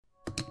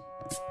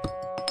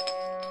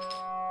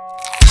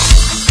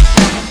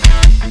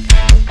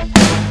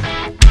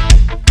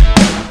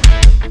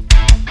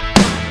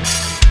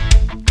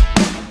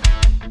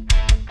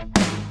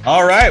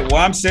All right. Well,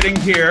 I'm sitting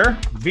here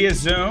via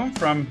Zoom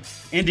from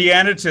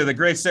Indiana to the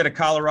great state of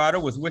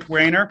Colorado with Rick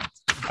Wehner,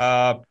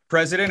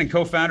 president and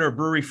co-founder of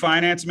Brewery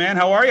Finance. Man,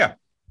 how are you?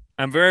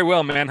 I'm very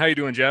well, man. How you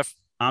doing, Jeff?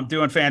 I'm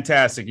doing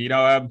fantastic.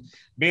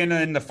 Being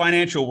in the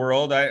financial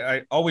world,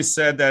 I always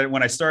said that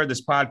when I started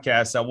this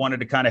podcast, I wanted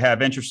to kind of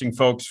have interesting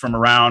folks from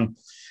around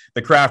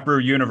the craft brew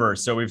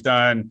universe. So we've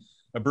done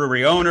the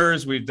brewery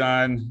owners, we've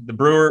done the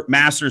brewer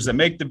masters that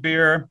make the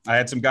beer. I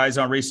had some guys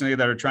on recently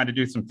that are trying to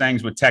do some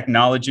things with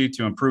technology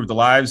to improve the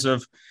lives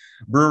of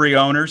brewery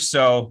owners.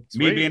 So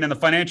Sweet. Me being in the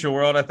financial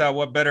world, I thought,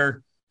 what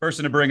better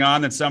person to bring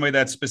on than somebody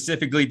that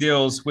specifically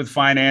deals with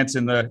finance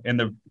in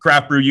the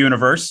craft brew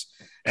universe.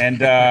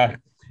 And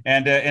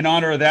in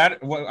honor of that,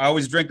 I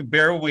always drink a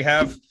beer when we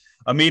have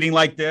a meeting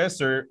like this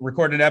or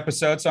record an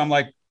episode. So I'm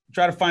like,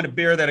 try to find a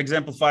beer that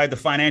exemplified the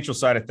financial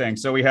side of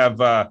things. So we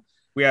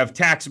have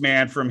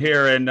Taxman from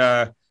here in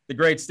the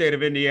great state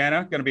of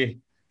Indiana, going to be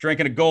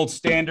drinking a Gold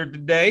Standard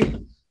today.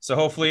 So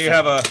hopefully you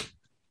have a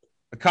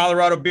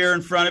Colorado beer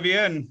in front of you,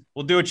 and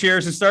we'll do a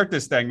cheers and start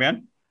this thing,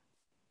 man.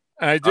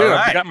 I do.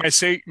 Right. I got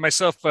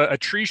myself a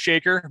Tree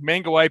Shaker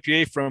Mango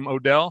IPA from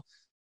Odell.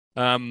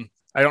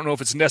 I don't know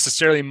if it's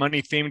necessarily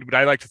money themed, but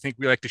I like to think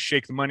we like to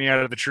shake the money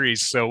out of the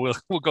trees. So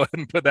we'll go ahead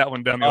and put that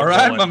one down. All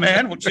right, my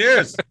man. Well,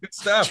 cheers. Good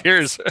stuff.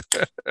 Cheers.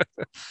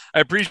 I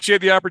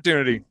appreciate the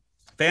opportunity.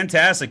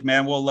 Fantastic,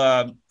 man.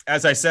 Well,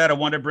 as I said, I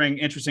want to bring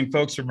interesting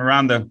folks from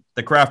around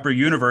the craft brew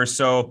universe.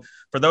 So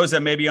for those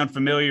that may be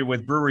unfamiliar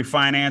with Brewery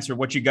Finance or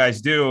what you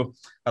guys do,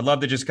 I'd love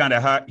to just kind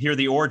of hear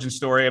the origin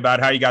story about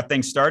how you got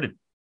things started.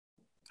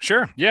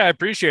 Sure. Yeah, I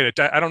appreciate it.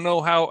 I don't know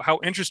how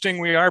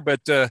interesting we are, but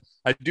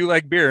I do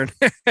like beer,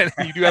 and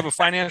you do have a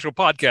financial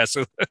podcast,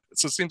 so it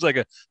seems like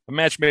a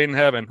match made in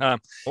heaven.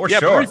 For sure.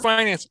 Brewery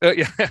Finance.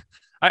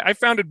 I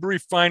founded Brewery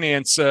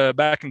Finance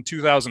back in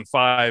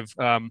 2005.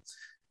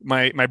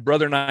 My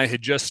brother and I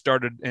had just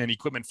started an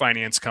equipment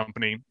finance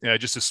company,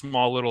 just a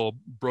small little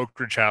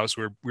brokerage house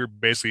where we're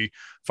basically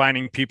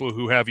finding people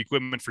who have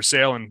equipment for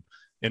sale and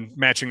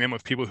matching them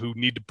with people who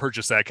need to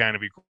purchase that kind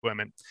of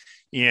equipment.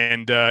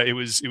 And it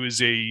was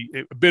a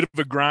bit of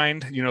a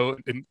grind,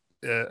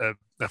 a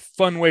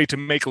fun way to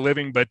make a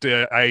living. But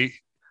I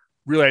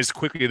realized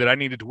quickly that I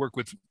needed to work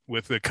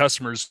with the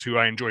customers who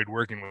I enjoyed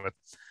working with.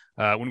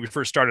 When we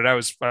first started, I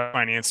was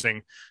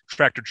financing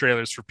tractor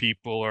trailers for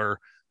people,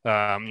 or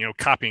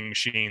copying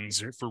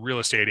machines for real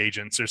estate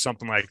agents or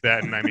something like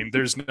that. And I mean,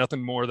 there's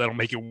nothing more that'll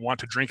make you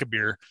want to drink a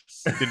beer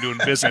than doing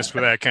business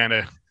with that kind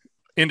of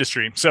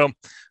industry. So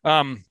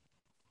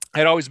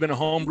I'd always been a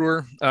home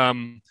brewer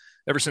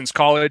ever since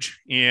college,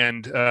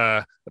 and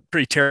a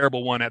pretty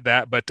terrible one at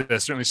that, but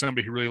certainly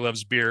somebody who really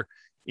loves beer.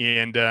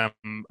 And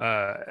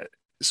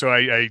so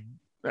I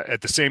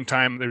at the same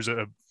time, there's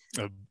a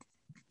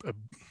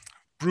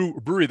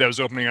brewery that was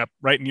opening up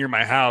right near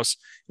my house.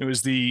 It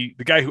was the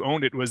guy who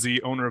owned it was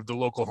the owner of the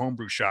local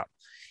homebrew shop.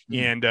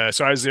 Mm-hmm. And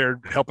so I was there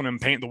helping him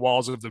paint the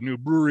walls of the new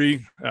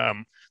brewery.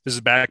 This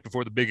is back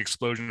before the big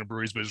explosion of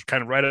breweries, but it was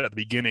kind of right at the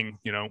beginning,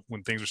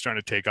 when things were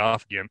starting to take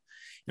off again.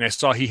 And I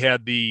saw he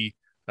had the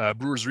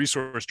Brewers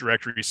Resource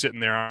Directory sitting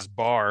there on his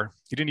bar.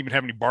 He didn't even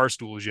have any bar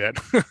stools yet.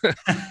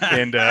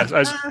 And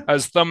I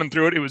was thumbing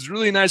through it. It was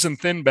really nice and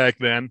thin back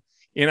then.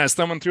 And I was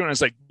thumbing through, and I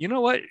was like, you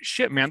know what?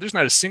 Shit, man, there's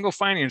not a single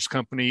finance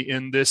company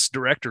in this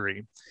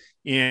directory.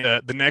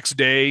 And the next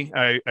day,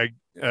 I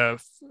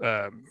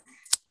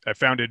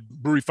founded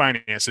Brewery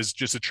Finance as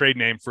just a trade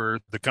name for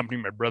the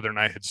company my brother and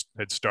I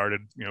had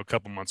started, a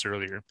couple months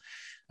earlier.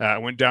 I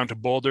went down to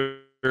Boulder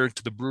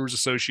to the Brewers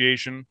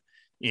Association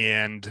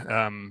and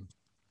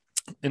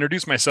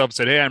introduced myself and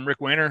said, hey, I'm Rick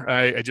Wehner.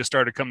 I just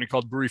started a company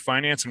called Brewery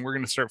Finance, and we're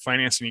going to start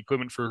financing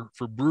equipment for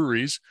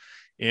breweries.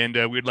 And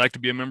we'd like to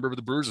be a member of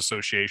the Brewers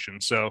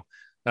Association. So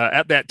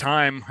at that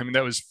time, I mean,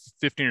 that was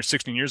 15 or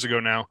 16 years ago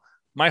now,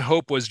 my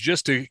hope was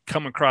just to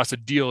come across a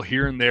deal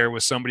here and there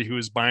with somebody who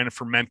was buying a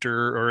fermenter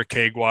or a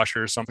keg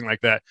washer or something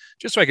like that,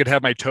 just so I could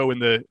have my toe in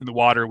the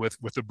water with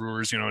the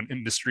brewers, an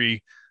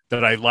industry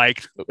that I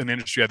liked, an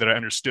industry that I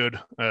understood,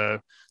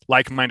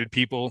 like-minded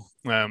people,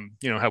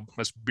 how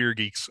us beer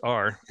geeks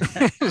are.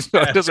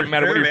 So it doesn't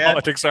matter what your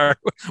politics are.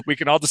 We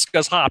can all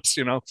discuss hops,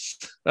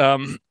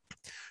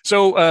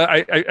 So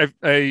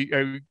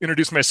I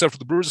introduced myself to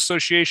the Brewers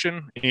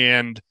Association,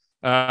 and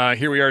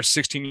here we are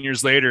 16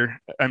 years later.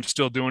 I'm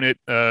still doing it.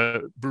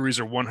 Breweries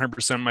are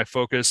 100% my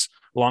focus,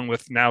 along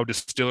with now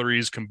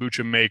distilleries,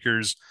 kombucha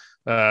makers,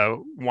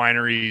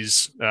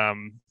 wineries,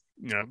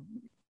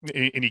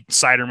 any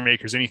cider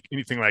makers,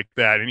 anything like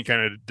that, any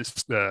kind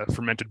of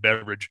fermented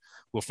beverage,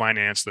 will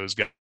finance those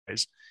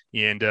guys.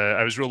 And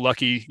I was real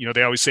lucky.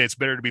 They always say it's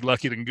better to be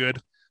lucky than good.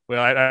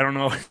 Well, I don't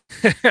know.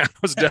 I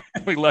was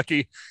definitely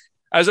lucky.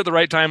 I was at the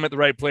right time at the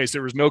right place.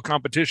 There was no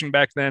competition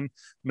back then.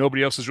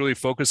 Nobody else was really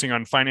focusing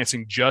on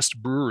financing just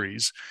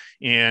breweries.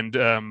 And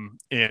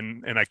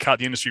I caught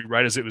the industry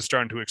right as it was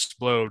starting to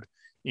explode,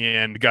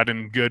 and got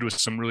in good with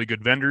some really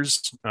good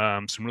vendors,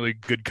 some really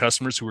good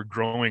customers who were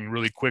growing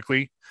really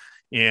quickly.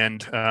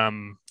 And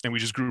we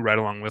just grew right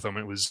along with them.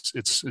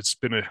 It's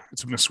been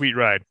a sweet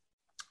ride.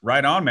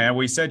 Right on, man.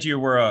 We said you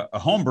were a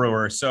home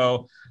brewer.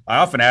 So I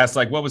often ask,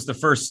 like, what was the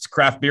first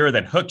craft beer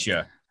that hooked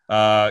you?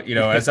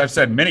 As I've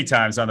said many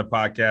times on the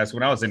podcast,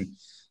 when I was in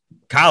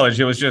college,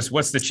 it was just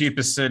what's the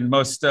cheapest and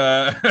most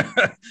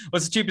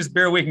what's the cheapest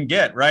beer we can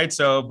get, right?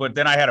 So, but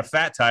then I had a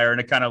Fat Tire, and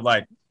it kind of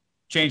like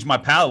changed my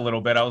palate a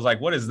little bit. I was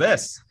like, what is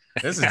this?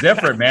 This is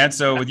different, man.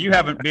 So, with you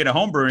having being a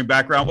home brewing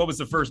background, what was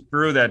the first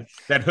brew that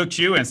hooked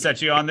you and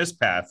set you on this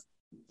path?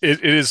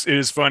 It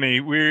is funny.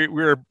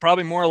 We're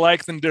probably more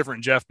alike than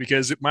different, Jeff,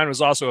 because mine was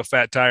also a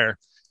Fat Tire.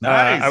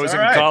 Nice. I was in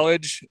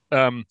college.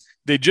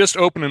 They just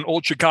opened an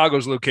Old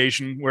Chicago's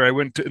location where I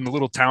went to, in the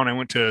little town I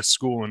went to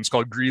school in. It's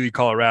called Greeley,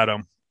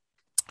 Colorado.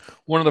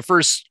 One of the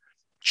first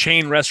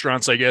chain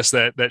restaurants, I guess,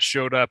 that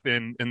showed up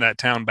in that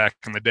town back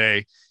in the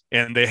day.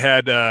 And they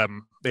had a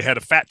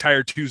Fat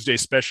Tire Tuesday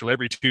special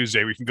every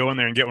Tuesday. We can go in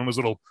there and get one of those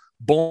little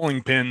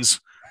bowling pins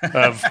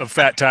of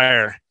Fat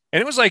Tire.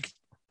 And it was like,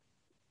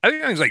 I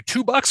think it was like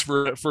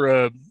 $2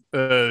 for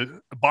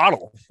a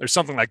bottle or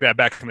something like that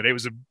back in the day. It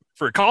was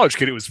for a college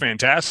kid, it was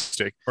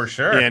fantastic. For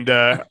sure. And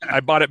I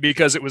bought it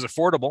because it was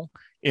affordable,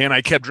 and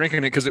I kept drinking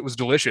it because it was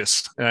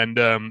delicious. And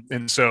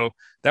so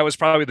that was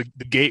probably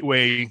the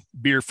gateway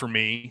beer for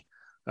me.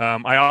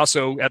 I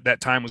also at that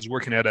time was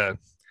working at a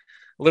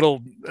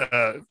little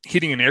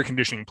heating and air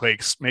conditioning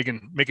place,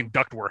 making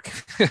duct work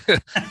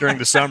during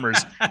the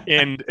summers.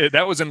 And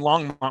that was in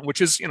Longmont,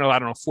 which is,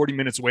 40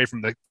 minutes away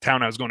from the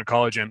town I was going to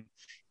college in.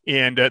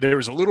 And there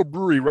was a little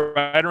brewery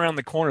right around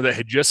the corner that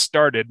had just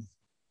started.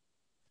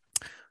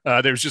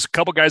 There was just a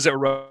couple guys that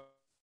were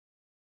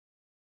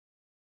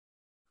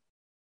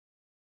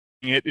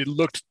it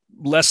looked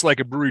less like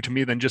a brewery to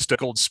me than just a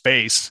cold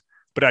space.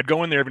 But I'd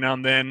go in there every now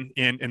and then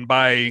and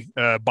buy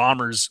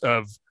bombers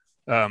of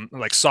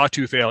like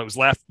Sawtooth Ale. It was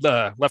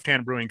Left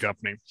Hand Brewing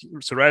Company.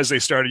 So right as they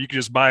started, you could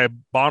just buy a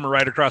bomber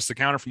right across the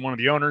counter from one of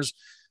the owners,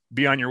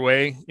 be on your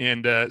way.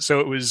 And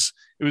so it was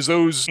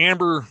those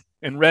amber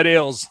and red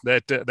ales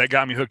that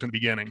got me hooked in the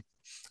beginning.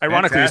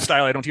 Ironically, a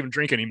style I don't even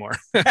drink anymore.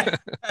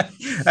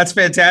 That's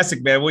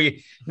fantastic, man.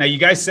 Now you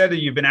guys said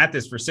that you've been at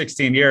this for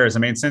 16 years. I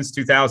mean, since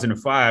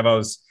 2005, I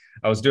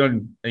was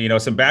doing,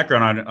 some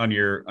background on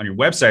your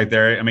website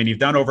there. I mean, you've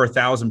done over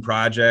 1,000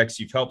 projects.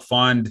 You've helped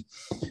fund,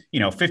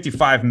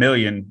 55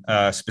 million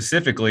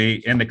specifically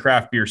in the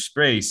craft beer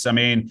space. I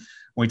mean,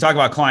 when we talk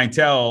about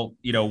clientele,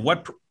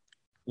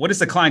 what is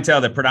the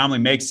clientele that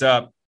predominantly makes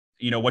up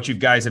what you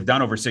guys have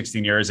done over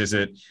 16 years? Is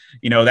it,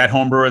 that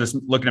home brewer that's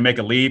looking to make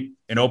a leap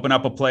and open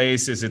up a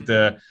place? Is it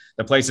the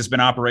place that's been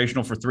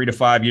operational for 3 to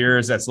 5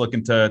 years that's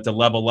looking to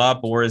level up?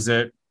 Or is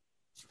it,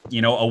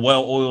 a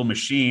well-oiled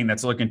machine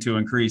that's looking to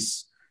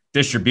increase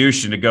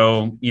distribution to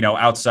go,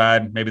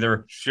 outside maybe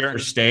their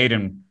state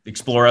and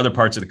explore other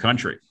parts of the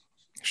country?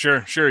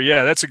 Sure.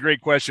 Yeah, that's a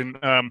great question.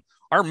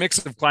 Our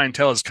mix of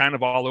clientele is kind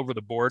of all over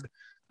the board.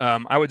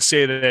 I would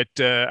say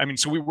that,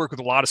 so we work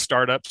with a lot of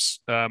startups.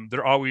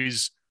 They're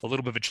always a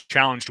little bit of a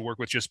challenge to work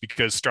with just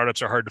because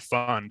startups are hard to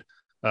fund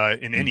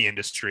in any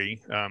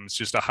industry. It's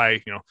just a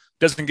high,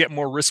 doesn't get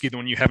more risky than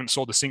when you haven't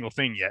sold a single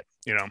thing yet,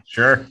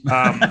 Sure.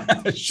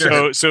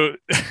 Sure. So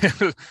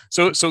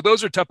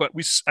those are tough, but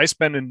I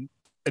spend an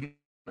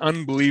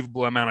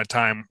unbelievable amount of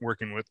time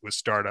working with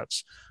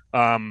startups.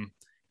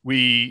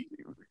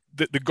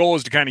 The goal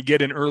is to kind of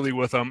get in early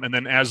with them. And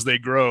then as they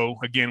grow,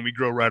 again, we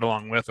grow right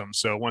along with them.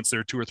 So once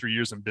they're 2 or 3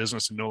 years in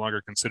business and no longer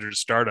considered a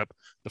startup,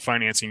 the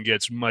financing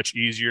gets much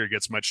easier, it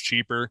gets much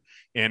cheaper.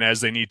 And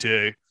as they need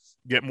to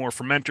get more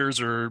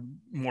fermenters or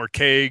more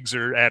kegs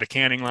or add a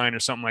canning line or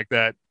something like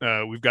that,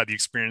 we've got the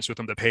experience with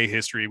them, the pay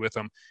history with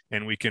them,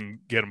 and we can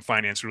get them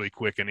financed really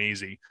quick and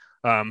easy.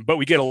 But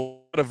we get a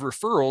lot of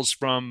referrals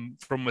from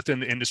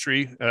within the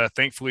industry.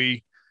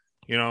 Thankfully,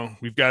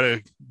 we've got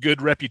a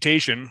good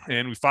reputation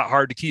and we fought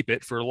hard to keep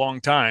it for a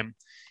long time.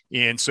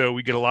 And so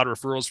we get a lot of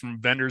referrals from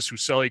vendors who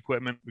sell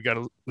equipment. We got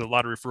a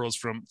lot of referrals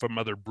from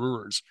other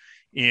brewers.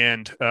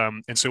 And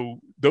so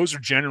those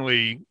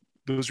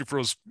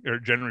referrals are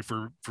generally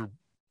for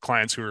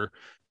clients who are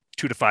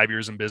 2 to 5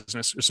 years in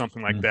business or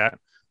something like that.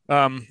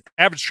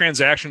 Average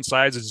transaction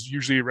size is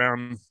usually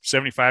around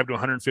 $75,000 to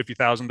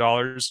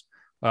 $150,000.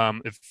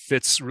 It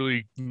fits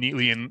really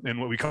neatly in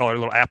what we call our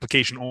little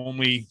application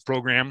only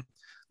program.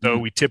 So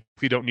we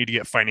typically don't need to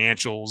get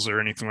financials or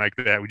anything like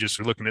that. We just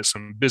are looking at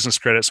some business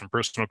credit, some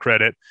personal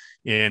credit,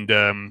 and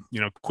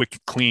quick,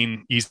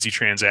 clean, easy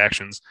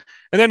transactions.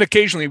 And then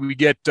occasionally we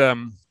get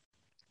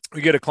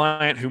a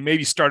client who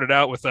maybe started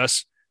out with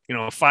us,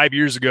 5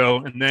 years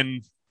ago, and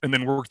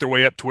then worked their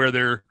way up to where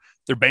they're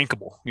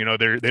bankable.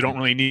 They don't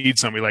really need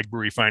somebody like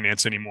Brewery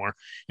Finance anymore,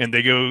 and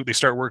they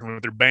start working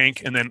with their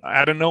bank, and then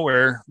out of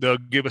nowhere they'll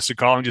give us a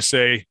call and just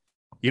say,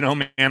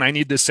 man, I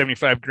need this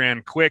 75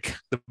 grand quick.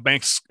 The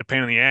bank's a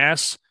pain in the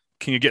ass.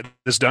 Can you get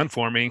this done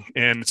for me?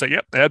 And it's like,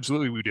 yep,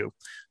 absolutely we do.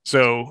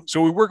 So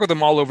we work with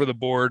them all over the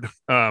board.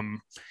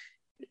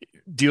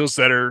 Deals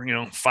that are,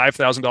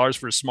 $5,000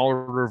 for a small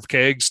order of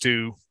kegs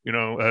to,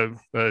 a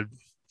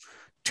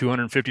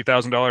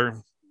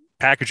 $250,000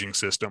 packaging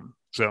system.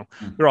 So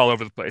they're all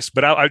over the place.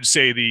 But I would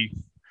say the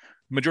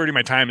majority of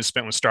my time is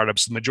spent with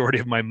startups. The majority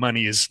of my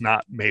money is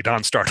not made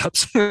on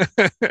startups.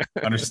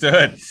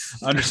 Understood.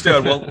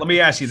 Well, let me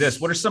ask you this.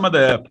 What are some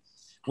of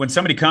when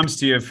somebody comes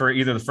to you for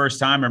either the first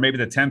time or maybe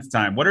the 10th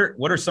time, what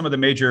are some of the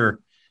major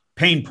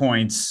pain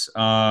points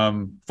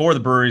for the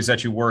breweries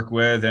that you work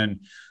with? And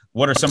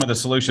what are some of the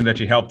solutions that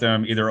you help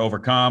them either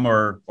overcome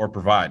or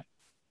provide?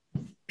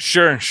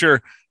 Sure.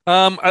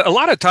 A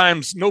lot of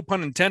times, no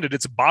pun intended,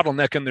 it's a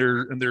bottleneck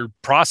in their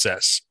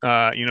process.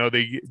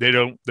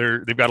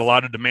 They've got a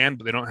lot of demand,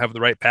 but they don't have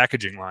the right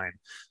packaging line,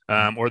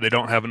 or they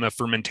don't have enough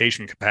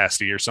fermentation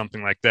capacity or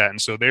something like that.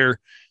 And so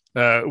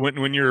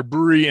when you're a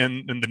brewery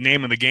and the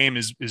name of the game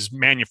is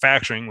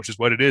manufacturing, which is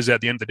what it is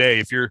at the end of the day,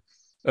 if you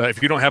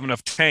don't have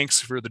enough tanks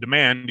for the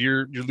demand,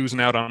 you're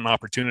losing out on an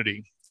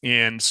opportunity.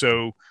 And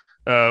so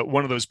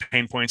one of those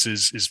pain points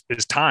is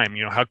time.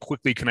 How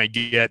quickly can I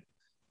get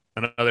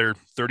another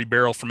 30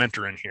 barrel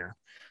fermenter in here?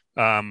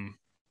 A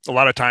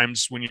lot of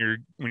times when you're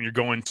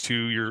going to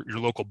your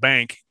local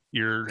bank,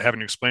 you're having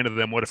to explain to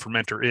them what a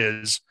fermenter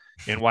is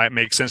and why it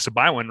makes sense to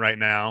buy one right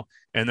now.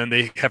 And then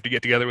they have to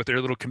get together with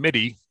their little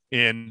committee.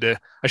 And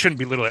I shouldn't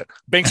belittle it.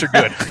 Banks are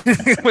good.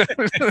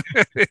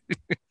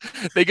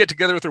 They get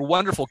together with their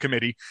wonderful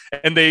committee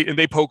and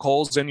they poke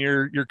holes in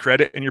your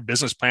credit and your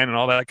business plan and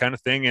all that kind of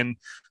thing. And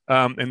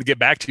get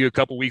back to you a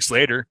couple weeks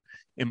later.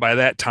 And by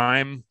that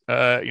time,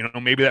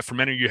 maybe that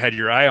fermenter you had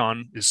your eye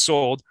on is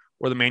sold,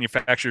 or the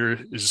manufacturer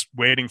is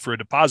waiting for a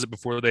deposit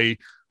before they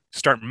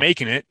start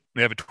making it.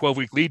 They have a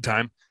 12-week lead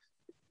time.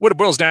 What it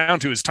boils down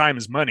to is time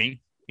is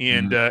money.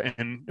 And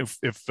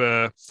if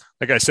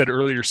like I said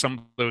earlier, some of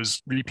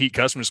those repeat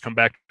customers come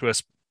back to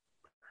us,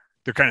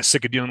 they're kind of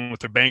sick of dealing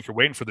with their bank or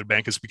waiting for their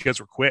bank, is because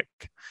we're quick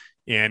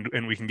and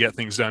we can get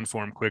things done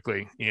for them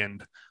quickly.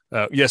 And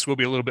yes, we'll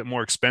be a little bit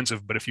more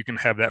expensive, but if you can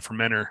have that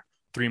fermenter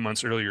 3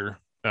 months earlier,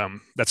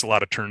 that's a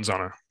lot of turns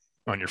on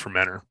your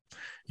fermenter.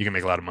 You can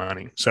make a lot of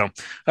money. So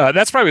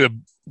that's probably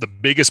the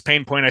biggest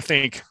pain point. I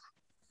think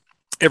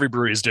every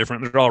brewery is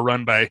different. They're all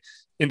run by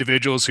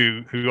individuals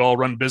who all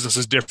run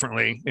businesses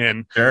differently.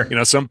 And,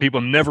 sure, some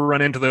people never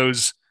run into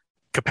those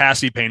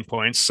capacity pain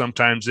points.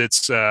 Sometimes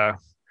it's, hey,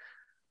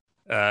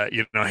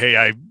 we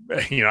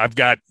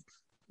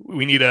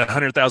need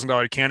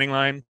 $100,000 canning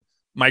line.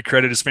 My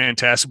credit is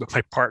fantastic, but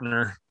my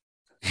partner,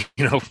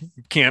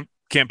 can't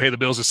pay the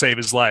bills to save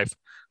his life.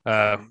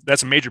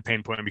 That's a major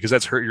pain point because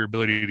that's hurt your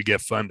ability to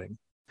get funding.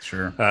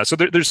 Sure. So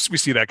we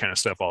see that kind of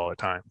stuff all the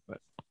time. But.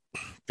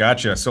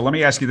 Gotcha. So let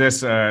me ask you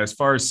this, as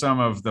far as some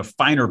of the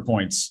finer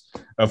points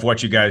of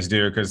what you guys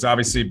do, because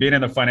obviously being in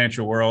the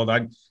financial world,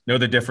 I know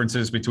the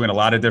differences between a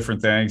lot of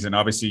different things, and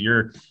obviously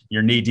you're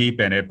knee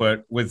deep in it.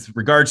 But with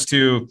regards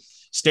to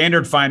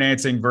standard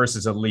financing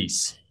versus a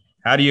lease,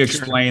 how do you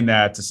explain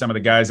that to some of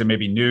the guys that may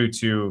be new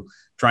to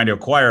trying to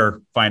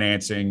acquire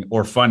financing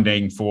or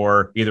funding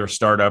for either a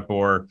startup,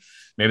 or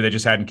maybe they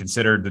just hadn't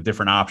considered the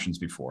different options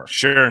before?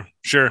 Sure.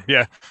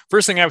 Yeah.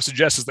 First thing I would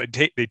suggest is they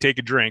take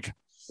a drink.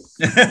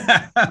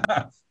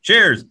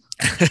 Cheers.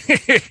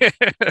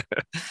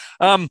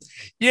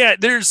 Yeah,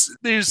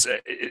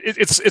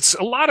 it's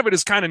a lot of it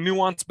is kind of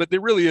nuanced, but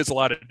there really is a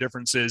lot of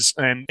differences.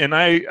 And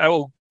I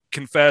will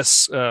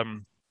confess,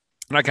 and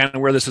I kind of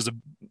wear this as a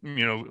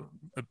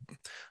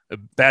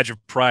badge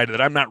of pride,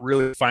 that I'm not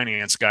really a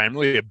finance guy. I'm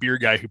really a beer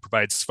guy who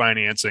provides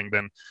financing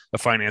than a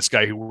finance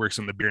guy who works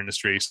in the beer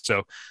industry.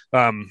 So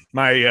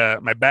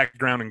my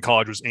background in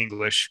college was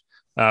English.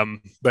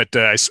 But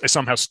I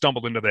somehow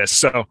stumbled into this.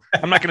 So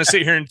I'm not going to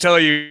sit here and tell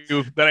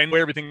you that I know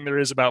everything there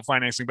is about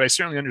financing, but I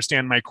certainly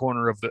understand my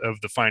corner of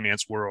the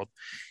finance world.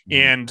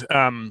 Mm-hmm.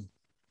 And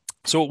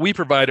so what we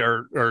provide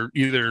are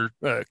either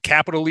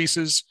capital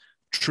leases,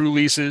 true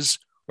leases,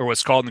 or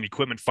what's called an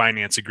equipment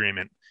finance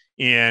agreement.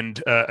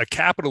 And a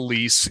capital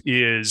lease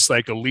is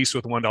like a lease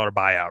with $1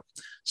 buyout.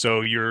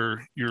 So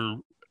you're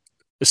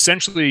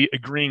essentially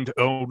agreeing to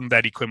own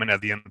that equipment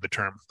at the end of the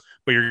term,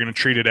 but you're going to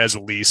treat it as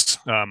a lease.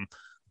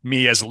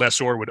 Me as a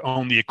lessor would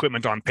own the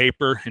equipment on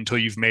paper until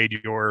you've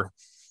made your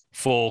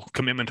full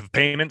commitment of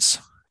payments.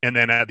 And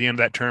then at the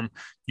end of that term,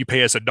 you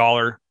pay us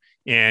 $1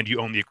 and you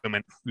own the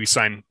equipment. We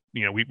sign,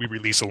 we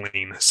release a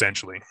lien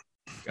essentially.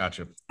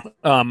 Gotcha.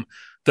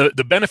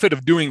 The benefit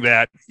of doing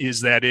that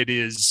is that it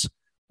is,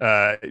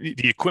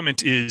 the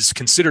equipment is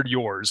considered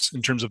yours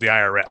in terms of the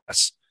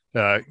IRS,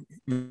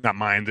 not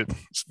mine, the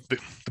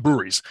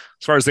breweries.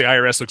 As far as the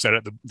IRS looks at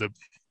it,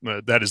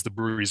 that is the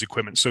brewery's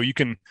equipment. So you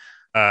can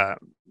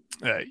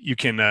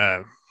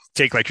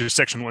take like your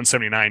Section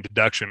 179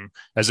 deduction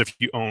as if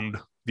you owned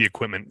the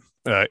equipment,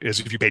 as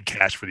if you paid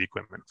cash for the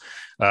equipment.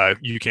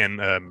 You can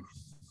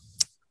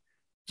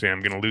see,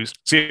 I'm going to lose.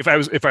 See, if I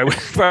was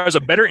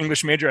a better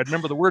English major, I'd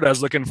remember the word I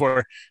was looking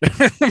for.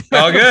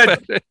 All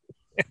good.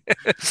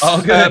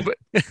 All good.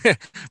 But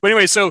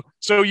anyway, so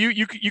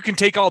you can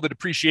take all the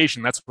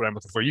depreciation. That's what I'm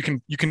looking for. You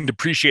can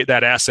depreciate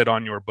that asset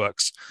on your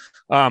books.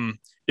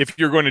 If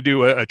you're going to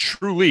do a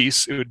true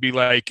lease, it would be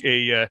like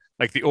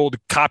like the old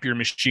copier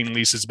machine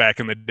leases back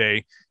in the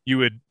day. You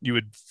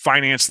would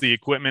finance the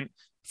equipment,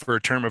 for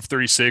a term of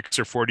 36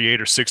 or 48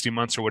 or 60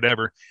 months or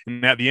whatever.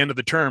 And at the end of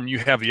the term, you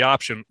have the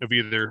option of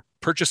either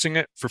purchasing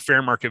it for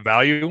fair market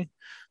value,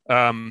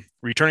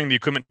 returning the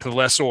equipment to the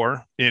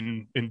lessor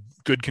in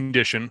good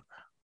condition,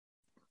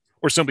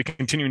 or simply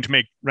continuing to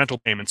make rental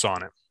payments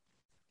on it.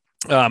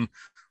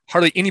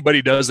 Hardly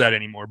anybody does that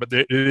anymore, but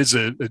it is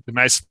a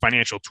nice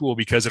financial tool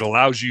because it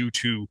allows you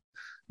to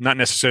not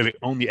necessarily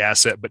own the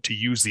asset, but to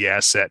use the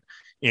asset,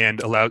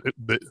 and allow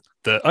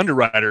the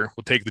underwriter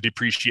will take the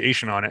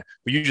depreciation on it,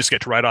 but you just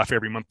get to write off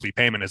every monthly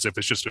payment as if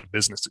it's just a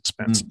business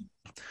expense.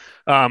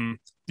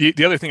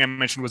 The other thing I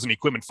mentioned was an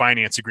equipment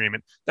finance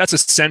agreement. That's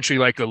essentially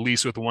like a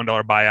lease with a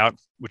 $1 buyout,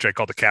 which I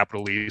call the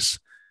capital lease.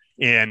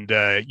 And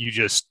you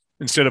just,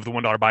 instead of the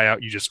 $1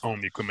 buyout, you just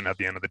own the equipment at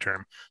the end of the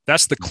term.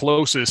 That's the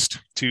closest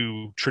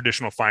to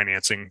traditional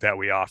financing that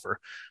we offer.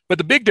 But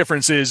the big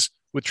difference is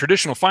with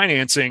traditional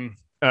financing,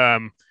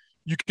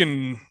 you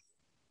can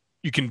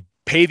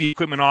pay the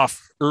equipment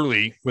off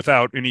early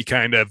without any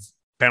kind of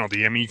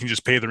penalty. I mean, you can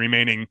just pay the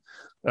remaining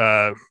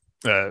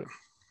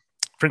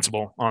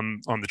principal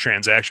on the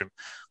transaction.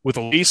 With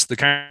a lease, the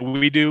kind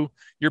we do,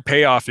 your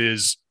payoff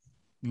is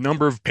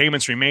number of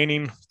payments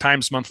remaining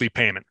times monthly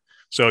payment.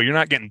 So you're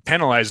not getting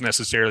penalized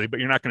necessarily, but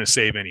you're not going to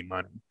save any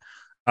money.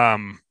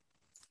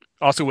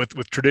 Also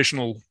with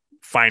traditional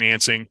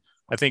financing,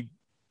 I think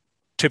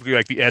typically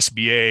like the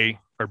SBA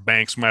or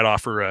banks might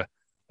offer a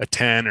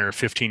 10 or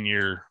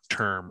 15-year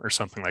term or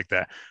something like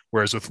that.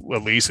 Whereas with a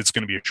lease, it's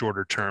going to be a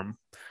shorter term.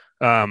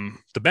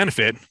 The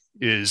benefit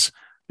is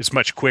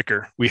much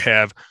quicker. We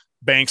have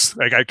banks,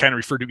 like I kind of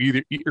referred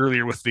to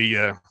earlier with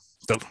the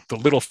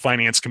little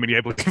finance committee,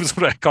 I believe is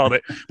what I called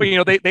it.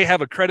 But they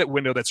have a credit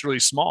window that's really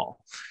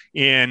small,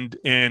 and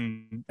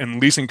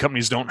leasing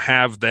companies don't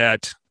have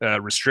that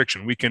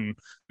restriction. We can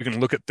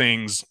look at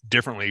things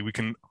differently. We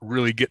can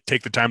really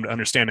take the time to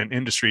understand an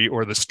industry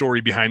or the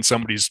story behind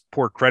somebody's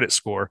poor credit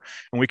score,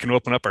 and we can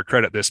open up our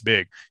credit this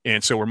big.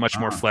 And so we're much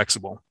more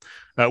flexible.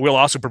 We'll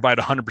also provide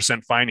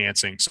 100%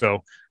 financing.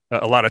 So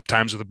a lot of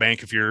times with a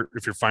bank, if you're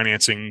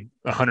financing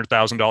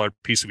 $100,000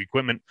 piece of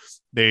equipment,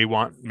 they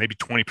want maybe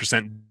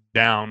 20%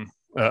 down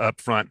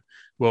up front.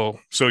 Well,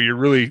 so you're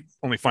really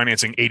only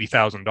financing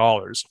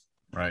 $80,000.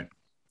 Right.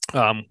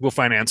 We'll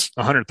finance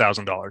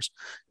 $100,000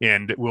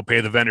 and we'll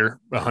pay the vendor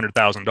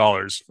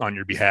 $100,000 on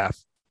your behalf.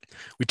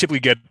 We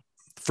typically get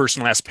first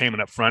and last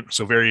payment up front,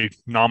 so very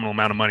nominal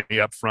amount of money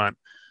up front.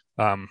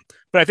 But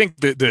I think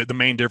the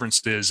main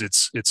difference is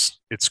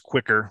it's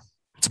quicker.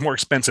 It's more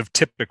expensive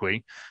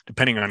typically,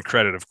 depending on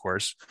credit, of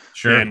course.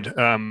 Sure.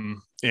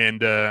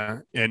 And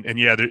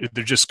yeah,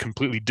 they're just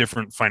completely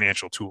different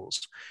financial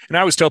tools. And I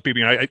always tell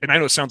people, and I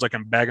know it sounds like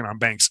I'm bagging on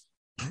banks.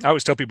 I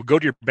always tell people, go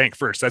to your bank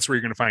first. That's where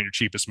you're going to find your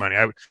cheapest money.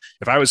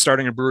 If I was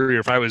starting a brewery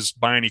or if I was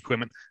buying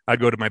equipment, I'd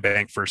go to my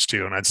bank first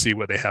too, and I'd see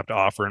what they have to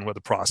offer and what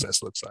the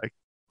process looks like.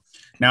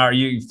 Now, are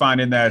you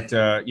finding that,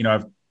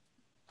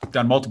 I've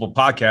done multiple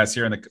podcasts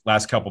here in the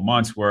last couple of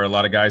months where a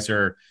lot of guys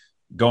are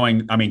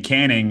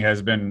canning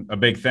has been a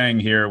big thing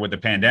here with the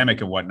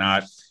pandemic and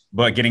whatnot,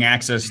 but getting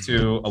access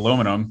to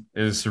aluminum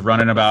is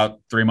running about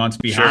 3 months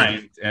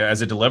behind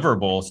as a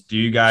deliverable. Do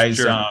you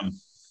guys,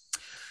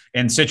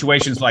 in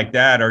situations like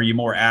that, are you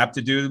more apt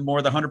to do more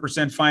of the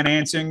 100%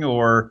 financing?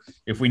 Or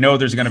if we know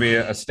there's going to be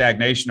a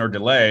stagnation or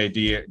delay,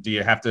 do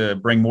you have to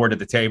bring more to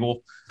the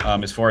table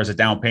as far as a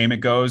down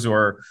payment goes?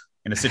 Or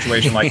in a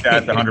situation like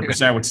that, the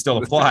 100% would still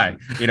apply?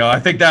 I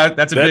think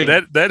that's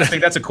I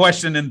think that's a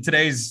question in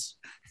today's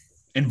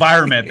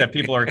environment that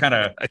people are kind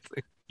of,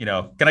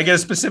 can I get a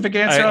specific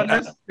answer on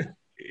this?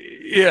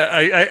 Yeah,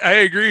 I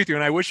agree with you.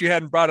 And I wish you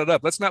hadn't brought it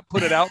up. Let's not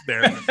put it out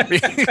there.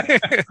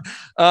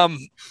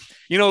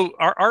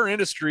 Our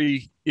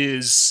industry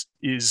it's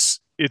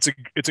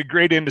a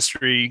great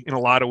industry in a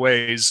lot of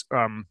ways.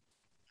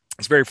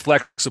 It's very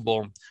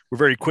flexible. We're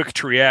very quick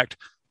to react,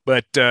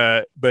 but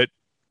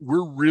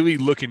we're really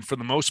looking, for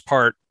the most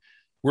part,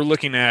 we're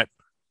looking at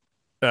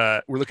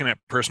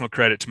personal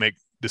credit to make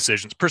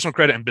decisions, personal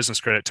credit and business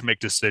credit to make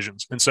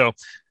decisions. And so,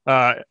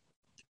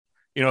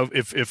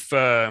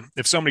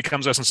 if somebody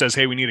comes to us and says,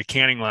 "Hey, we need a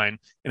canning line,"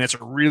 and it's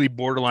a really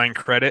borderline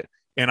credit,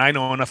 and I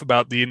know enough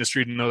about the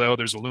industry to know that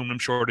there's aluminum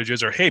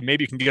shortages, or hey,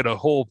 maybe you can get a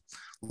whole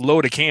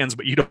load of cans,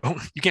 but you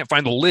can't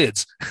find the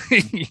lids.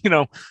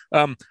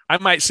 I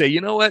might say,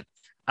 you know what?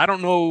 I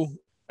don't know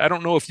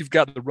if you've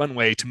got the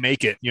runway to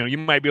make it. You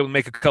might be able to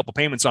make a couple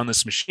payments on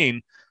this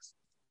machine,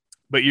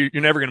 but you're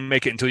never going to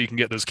make it until you can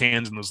get those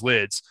cans and those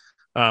lids.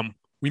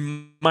 We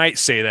might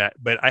say that,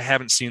 but I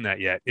haven't seen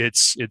that yet.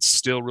 It's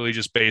still really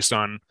just based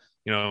on,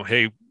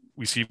 hey,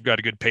 we see you've got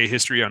a good pay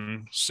history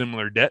on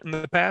similar debt in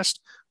the past.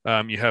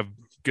 You have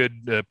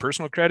good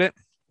personal credit.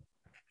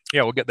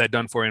 Yeah, we'll get that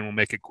done for you and we'll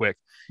make it quick.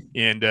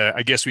 And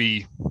I guess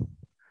we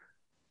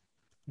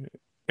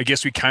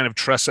kind of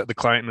trust that the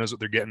client knows what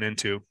they're getting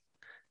into,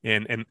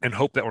 and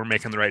hope that we're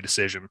making the right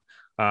decision.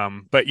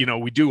 But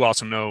we do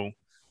also know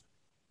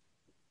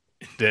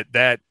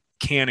that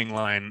canning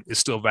line is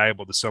still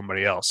valuable to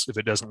somebody else if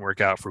it doesn't work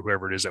out for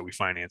whoever it is that we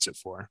finance it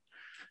for.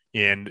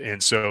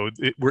 And so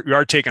we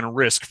are taking a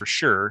risk for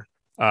sure.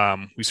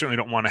 We certainly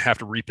don't want to have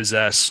to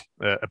repossess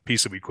a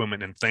piece of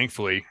equipment. And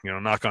thankfully,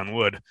 knock on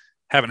wood,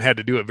 haven't had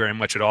to do it very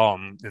much at all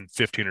in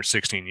 15 or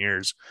 16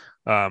 years.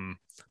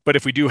 But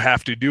if we do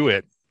have to do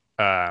it,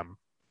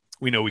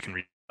 we know we can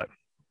read it.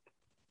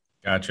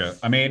 Gotcha.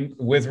 I mean,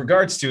 with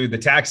regards to the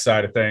tax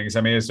side of things,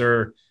 I mean,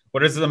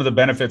 what are some of the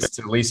benefits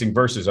to leasing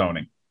versus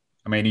owning?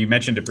 I mean, you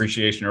mentioned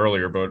depreciation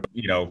earlier, but,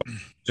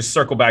 just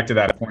circle back to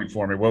that point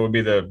for me. What would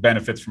be the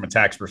benefits from a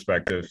tax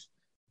perspective,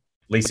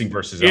 leasing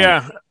versus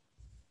owning?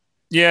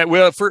 Yeah.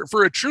 Well,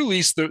 for a true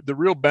lease, the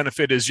real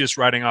benefit is just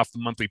writing off the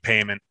monthly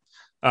payment.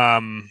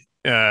 And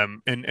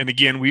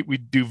again, we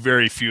do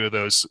very few of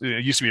those.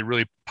 It used to be a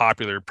really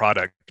popular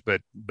product,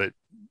 but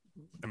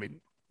I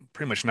mean,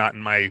 pretty much not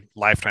in my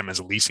lifetime as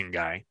a leasing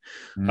guy.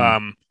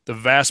 The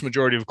vast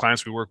majority of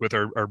clients we work with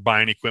are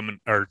buying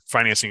equipment or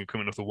financing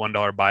equipment with a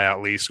 $1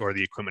 buyout lease or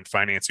the equipment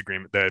finance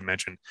agreement that I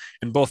mentioned.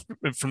 And both,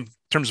 from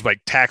terms of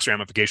like tax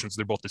ramifications,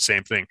 they're both the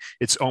same thing.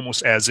 It's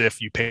almost as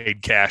if you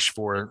paid cash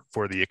for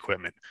the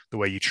equipment, the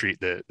way you treat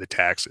the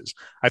taxes.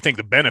 I think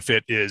the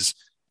benefit is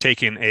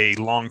taking a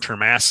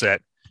long-term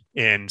asset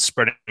and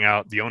spreading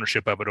out the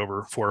ownership of it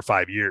over 4 or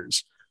 5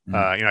 years.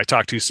 I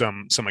talked to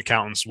some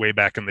accountants way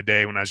back in the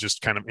day when I was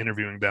just kind of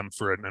interviewing them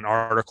for an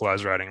article I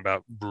was writing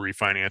about brewery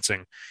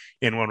financing.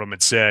 And one of them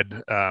had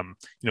said,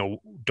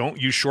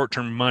 don't use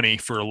short-term money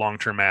for a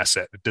long-term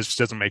asset. It just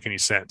doesn't make any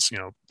sense.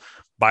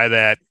 Buy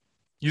that,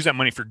 use that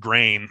money for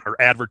grain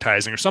or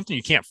advertising or something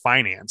you can't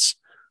finance.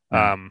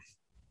 And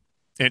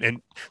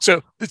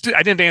so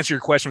I didn't answer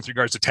your question with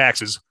regards to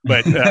taxes,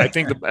 but I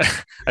think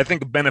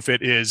the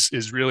benefit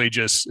is really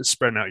just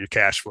spreading out your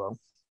cash flow.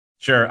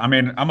 Sure. I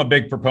mean, I'm a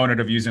big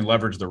proponent of using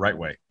leverage the right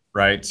way,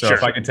 right? So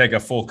if I can take a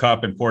full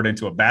cup and pour it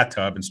into a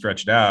bathtub and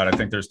stretch it out, I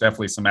think there's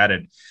definitely some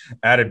added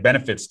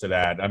benefits to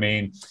that. I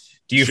mean,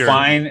 do you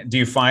find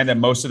that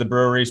most of the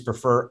breweries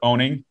prefer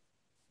owning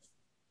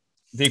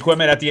the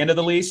equipment at the end of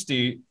the lease?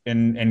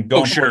 And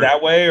going forward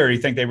that way, or do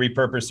you think they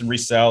repurpose and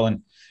resell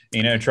and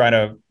try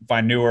to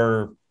find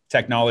newer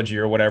technology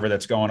or whatever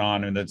that's going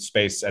on in the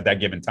space at that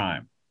given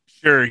time?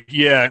 Sure.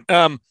 Yeah.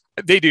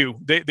 They do.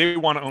 They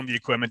want to own the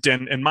equipment.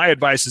 And my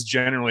advice is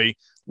generally,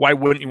 why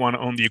wouldn't you want to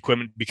own the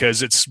equipment?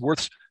 Because it's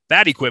worth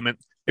that equipment.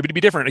 It would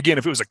be different. Again,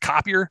 if it was a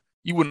copier,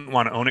 you wouldn't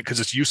want to own it because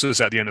it's useless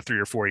at the end of 3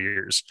 or 4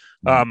 years.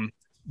 And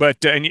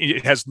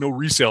it has no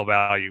resale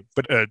value.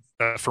 But a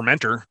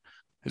fermenter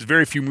has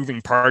very few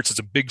moving parts. It's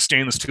a big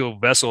stainless steel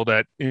vessel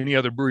that any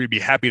other brewery would be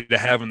happy to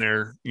have in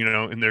their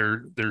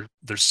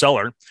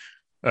cellar.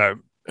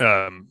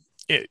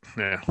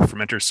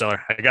 Fermenter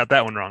cellar. I got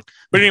that one wrong.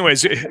 But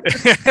anyways,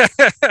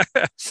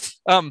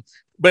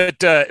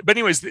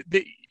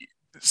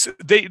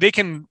 they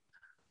can.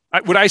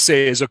 What I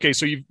say is, okay,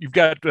 so you've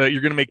got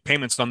you're going to make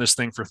payments on this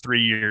thing for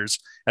 3 years.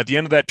 At the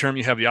end of that term,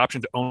 you have the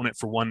option to own it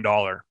for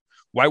 $1.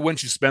 Why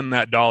wouldn't you spend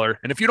that dollar?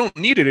 And if you don't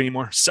need it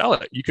anymore, sell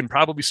it. You can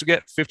probably still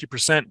get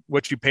 50%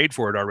 what you paid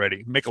for it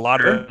already. Make a lot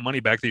of money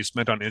back that you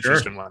spent on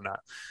interest and whatnot.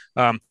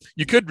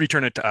 You could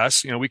return it to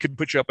us. We could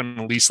put you up in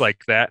a lease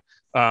like that.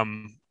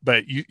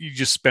 But you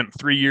just spent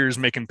 3 years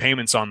making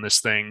payments on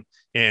this thing,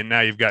 and now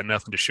you've got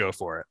nothing to show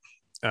for it.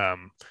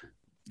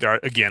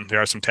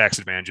 There are some tax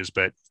advantages,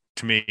 but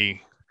to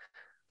me,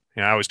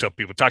 I always tell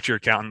people, talk to your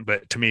accountant,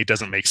 but to me, it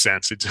doesn't make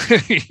sense. It's,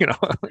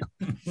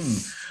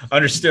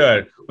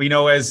 Understood.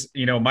 Well, as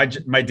my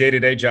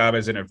day-to-day job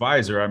as an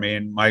advisor, I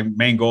mean, my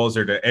main goals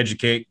are to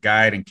educate,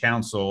 guide, and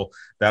counsel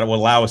that will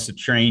allow us to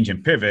change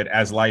and pivot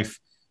as life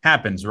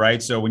happens,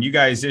 right? So when you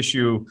guys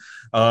issue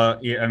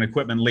an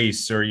equipment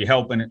lease or you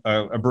help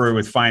a brewery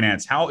with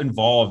finance, how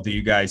involved do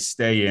you guys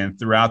stay in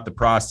throughout the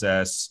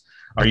process?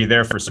 Are you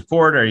there for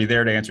support? Are you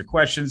there to answer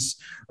questions?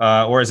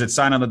 Or is it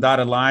sign on the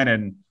dotted line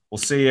and we'll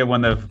see you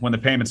when the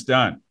payment's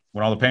done,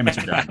 when all the payments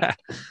are done?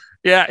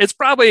 Yeah, it's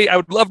probably, I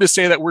would love to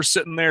say that we're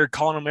sitting there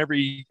calling them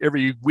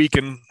every week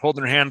and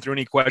holding their hand through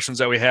any questions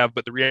that we have.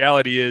 But the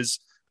reality is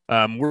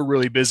we're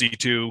really busy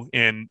too.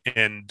 And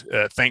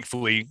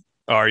thankfully,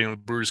 the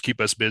brewers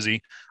keep us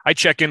busy. I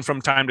check in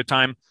from time to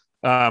time.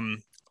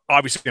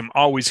 Obviously, I'm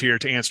always here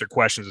to answer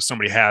questions if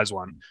somebody has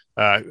one.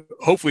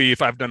 Hopefully,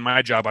 if I've done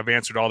my job, I've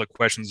answered all the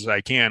questions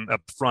I can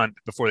up front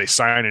before they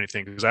sign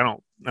anything, because I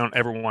don't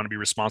ever want to be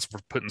responsible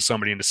for putting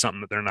somebody into something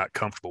that they're not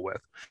comfortable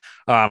with.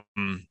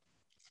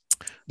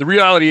 The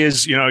reality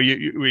is,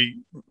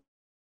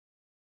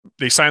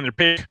 they sign their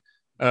pick.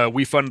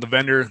 We fund the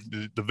vendor.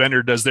 The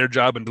vendor does their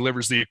job and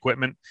delivers the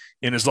equipment.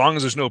 And as long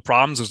as there's no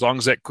problems, as long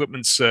as that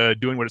equipment's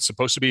doing what it's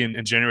supposed to be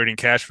and generating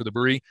cash for the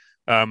brewery,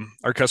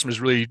 our customers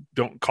really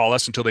don't call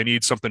us until they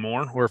need something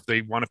more, or if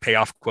they want to pay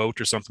off a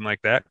quote or something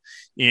like that.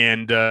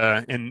 And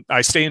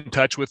I stay in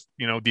touch with,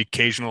 the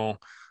occasional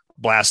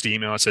blast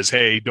email that says,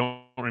 hey,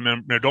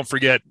 don't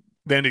forget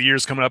the end of the year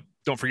is coming up.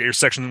 Don't forget your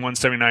Section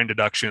 179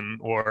 deduction,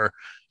 or,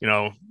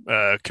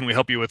 can we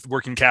help you with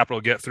working capital,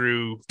 get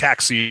through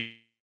tax season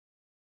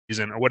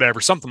or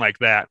whatever, something like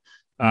that.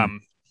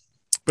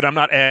 But I'm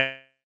not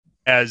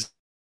as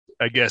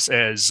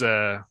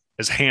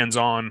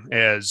hands-on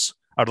as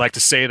I'd like to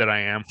say that I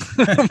am,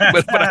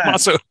 but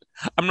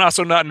I'm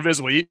also not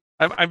invisible.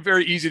 I'm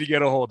very easy to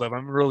get a hold of.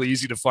 I'm really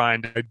easy to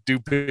find. I do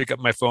pick up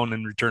my phone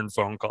and return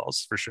phone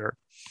calls for sure.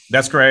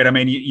 That's great. I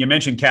mean, you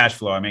mentioned cash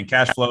flow. I mean,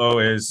 cash flow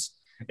is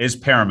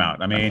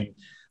paramount. I mean,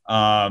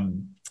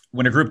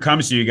 when a group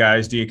comes to you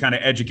guys, do you kind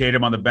of educate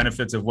them on the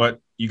benefits of what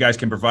you guys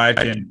can provide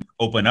and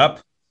open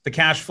up the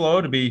cash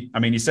flow to be? I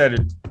mean, you said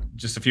it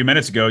just a few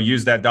minutes ago,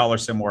 use that dollar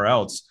somewhere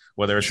else,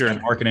 whether it's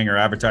in marketing or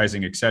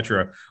advertising, et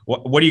cetera.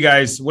 What do you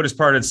guys, what is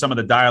part of some of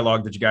the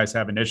dialogue that you guys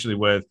have initially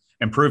with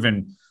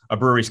improving a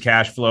brewery's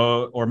cash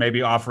flow, or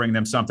maybe offering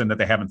them something that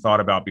they haven't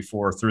thought about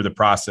before through the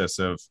process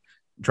of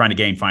trying to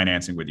gain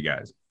financing with you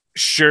guys?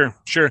 Sure.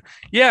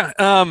 Yeah.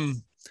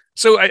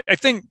 So I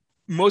think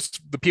most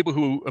of the people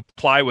who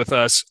apply with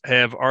us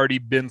have already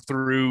been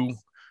through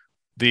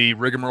the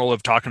rigmarole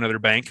of talking to their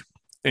bank.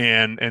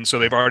 And so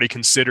they've already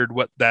considered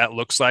what that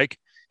looks like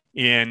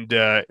and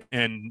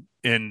when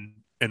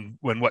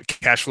what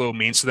cash flow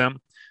means to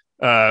them.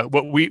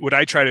 What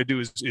I try to do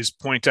is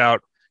point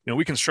out,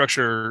 we can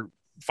structure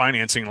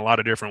financing in a lot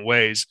of different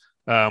ways.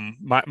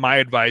 My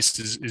advice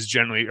is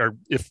generally, or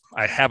if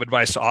I have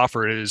advice to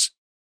offer, is,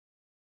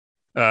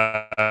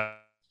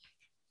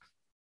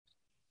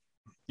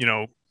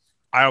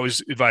 I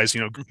always advise,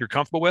 you're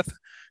comfortable with,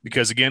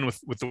 because again,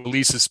 with the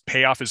leases,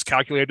 payoff is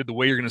calculated. The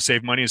way you're going to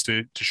save money is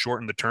to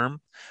shorten the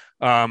term.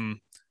 As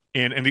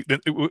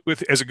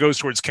it goes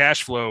towards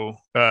cash flow,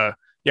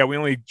 we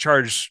only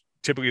charge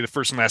typically the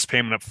first and last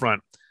payment up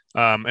front.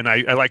 And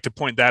I like to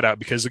point that out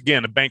because,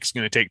 again, a bank's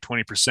going to take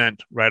 20%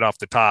 right off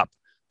the top.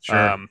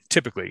 Sure.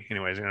 Typically,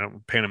 anyways,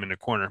 paying them in the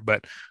corner.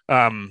 But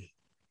so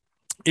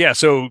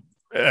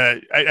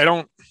I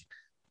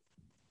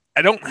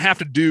don't have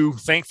to do,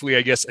 thankfully,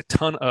 I guess, a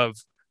ton of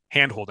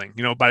hand-holding.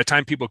 By the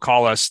time people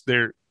call us,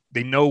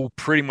 they know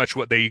pretty much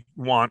what they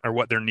want or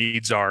what their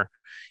needs are.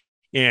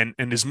 And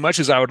as much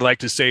as I would like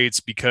to say it's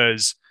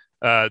because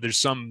there's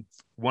some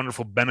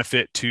wonderful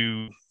benefit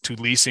to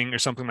leasing or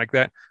something like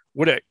that,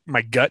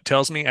 my gut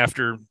tells me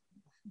after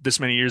this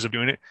many years of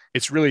doing it,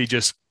 it's really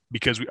just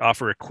because we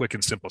offer a quick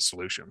and simple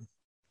solution.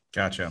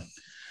 Gotcha.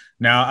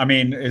 Now, I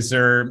mean,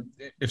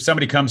 if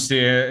somebody comes to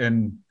you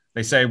and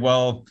they say,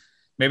 well,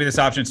 maybe this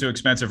option is too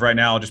expensive right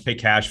now, I'll just pay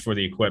cash for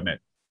the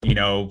equipment.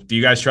 Do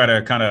you guys try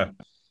to kind of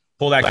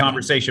pull that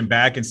conversation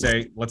back and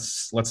say,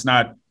 let's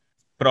not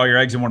put all your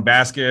eggs in one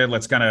basket.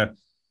 Let's kind of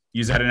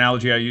use that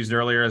analogy I used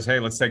earlier as, hey,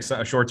 let's take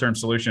a short-term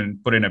solution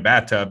and put it in a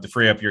bathtub to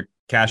free up your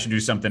cash to do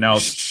something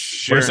else.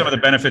 Sure. What are some of the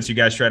benefits you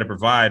guys try to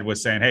provide with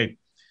saying, hey,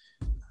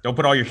 don't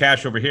put all your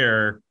cash over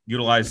here,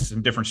 utilize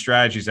some different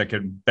strategies that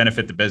could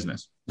benefit the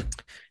business?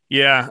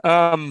 Yeah.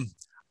 I'm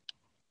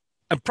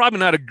probably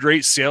not a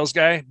great sales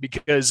guy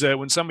because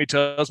when somebody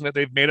tells me that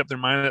they've made up their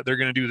mind that they're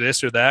going to do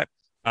this or that,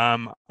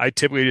 I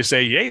typically just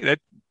say, hey,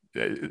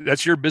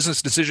 that's your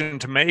business decision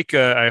to make.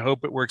 I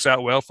hope it works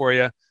out well for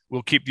you.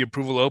 We'll keep the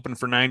approval open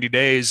for 90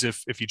 days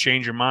if you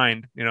change your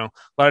mind. A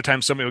lot of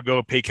times somebody will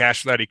go pay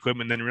cash for that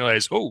equipment and then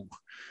realize,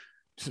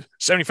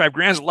 75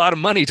 grand is a lot of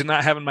money to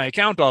not have in my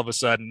account all of a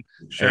sudden.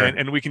 Sure.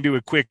 And we can do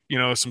a quick,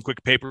 some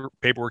quick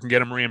paperwork and get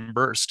them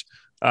reimbursed,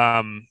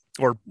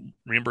 or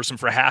reimburse them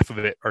for half of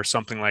it or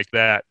something like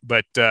that.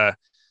 But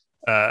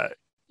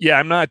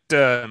I'm not,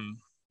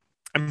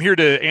 I'm here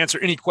to answer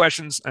any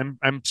questions.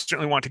 I'm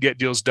certainly want to get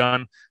deals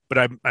done, but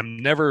I've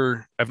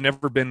never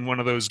been one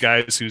of those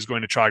guys who's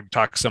going to try to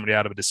talk somebody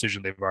out of a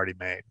decision they've already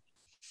made.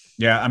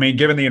 Yeah. I mean,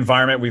 given the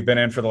environment we've been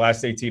in for the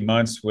last 18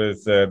 months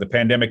with the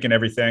pandemic and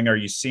everything, are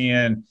you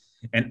seeing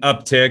an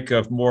uptick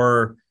of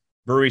more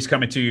breweries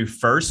coming to you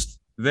first,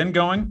 then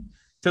going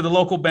to the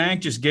local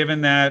bank, just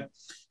given that,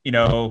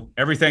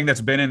 everything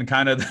that's been in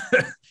kind of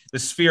the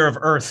sphere of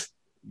earth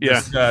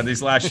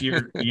these last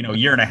year,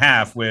 year and a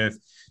half, with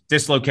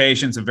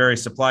dislocations of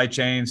various supply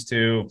chains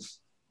to,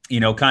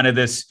 kind of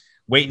this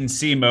wait and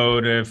see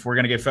mode if we're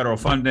going to get federal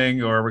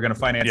funding or we're going to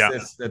finance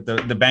this that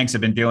the banks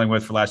have been dealing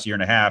with for the last year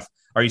and a half.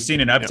 Are you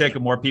seeing an uptick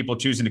of more people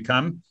choosing to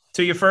come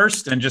to you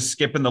first and just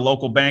skipping the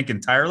local bank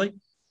entirely?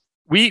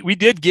 We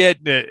did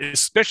get,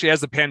 especially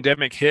as the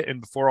pandemic hit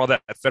and before all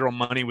that federal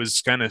money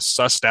was kind of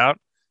sussed out,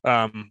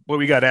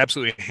 we got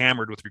absolutely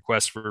hammered with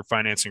requests for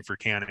financing for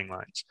canning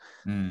lines.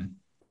 And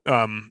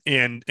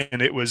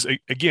it was,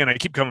 again, I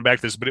keep coming back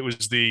to this, but it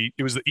was the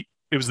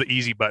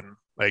easy button.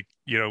 Like,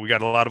 we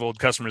got a lot of old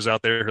customers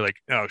out there who are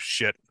like, oh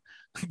shit,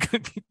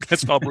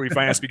 let's call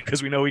refinance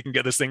because we know we can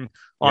get this thing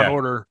on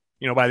order,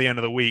 by the end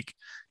of the week.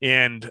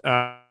 And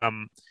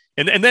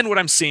then what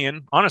I'm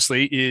seeing,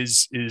 honestly,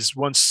 is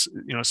once,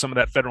 some of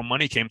that federal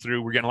money came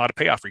through, we're getting a lot of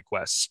payoff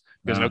requests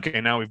because,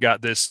 okay, now we've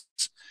got this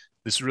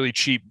really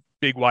cheap,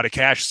 big wad of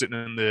cash sitting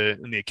in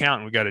the account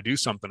and we got to do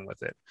something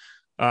with it.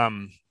 I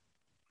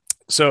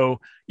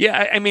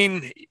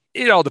mean,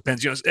 it all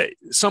depends.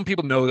 Some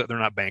people know that they're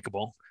not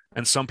bankable,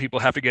 and some people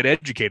have to get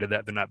educated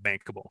that they're not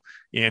bankable,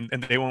 and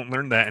they won't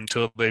learn that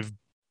until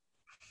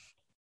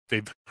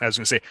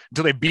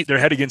until they beat their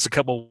head against a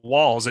couple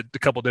walls at a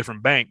couple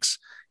different banks.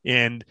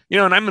 And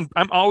and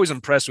I'm always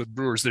impressed with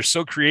brewers. They're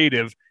so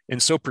creative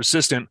and so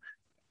persistent.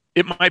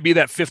 it might be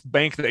that fifth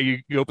bank that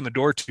you open the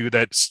door to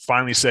that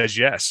finally says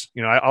yes.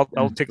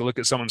 I'll take a look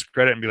at someone's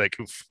credit and be like,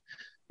 oof,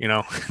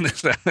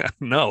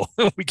 no,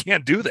 we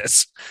can't do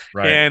this.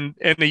 Right. And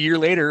a year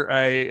later,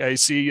 I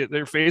see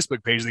their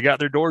Facebook page, they got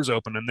their doors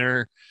open and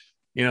they're,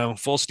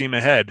 full steam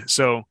ahead.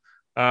 So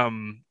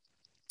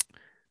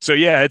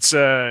yeah, it's,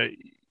 I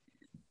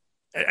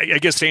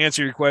guess to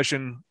answer your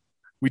question,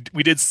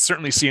 we did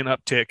certainly see an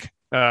uptick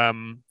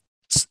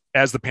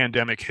as the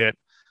pandemic hit.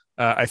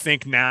 I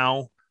think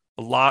now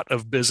a lot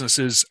of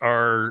businesses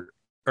are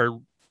I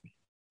don't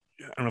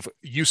know if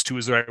used to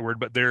is the right word,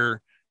 but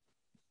they're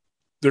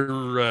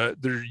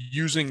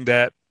using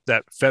that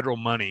federal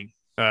money.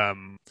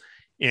 And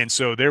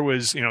so there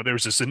was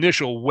this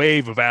initial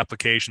wave of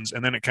applications,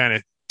 and then it kind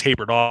of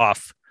tapered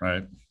off.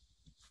 Right.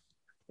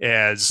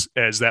 As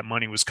that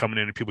money was coming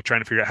in and people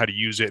trying to figure out how to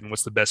use it and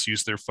what's the best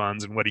use of their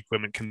funds and what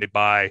equipment can they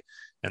buy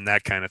and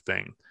that kind of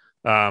thing.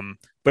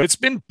 But it's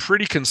been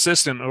pretty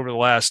consistent over the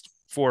last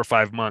 4 or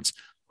 5 months.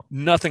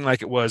 Nothing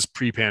like it was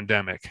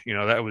pre-pandemic.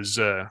 That was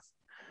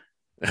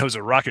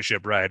a rocket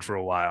ship ride for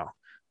a while.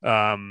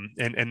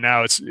 And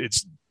now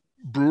it's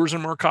brewers are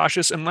more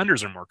cautious and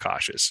lenders are more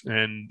cautious,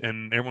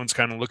 and everyone's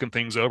kind of looking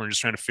things over and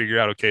just trying to figure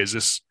out, okay, is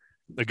this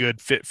a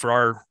good fit for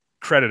our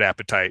credit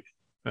appetite,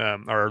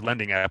 our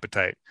lending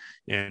appetite?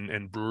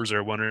 And brewers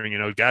are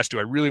wondering, gosh, do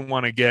I really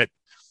want to get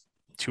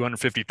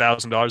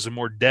 $250,000 or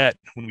more debt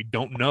when we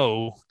don't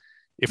know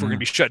if we're going to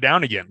be shut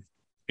down again?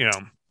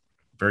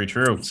 Very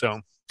true.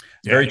 So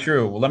yeah. Very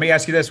true. Well, let me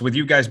ask you this: with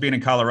you guys being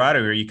in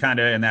Colorado, are you kind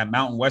of in that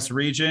Mountain West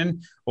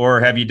region, or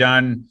have you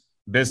done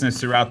business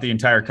throughout the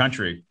entire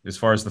country as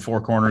far as the four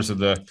corners of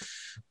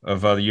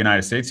the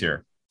United States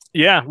here?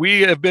 Yeah,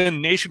 we have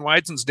been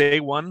nationwide since day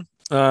one.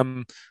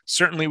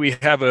 Certainly we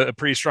have a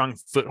pretty strong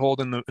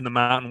foothold in the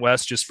Mountain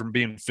West just from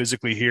being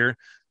physically here.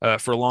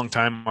 For a long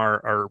time,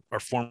 our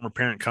former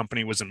parent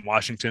company was in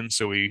Washington,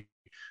 so we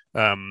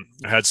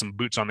had some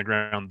boots on the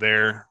ground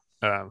there.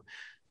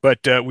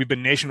 But we've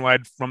been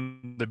nationwide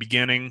from the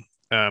beginning.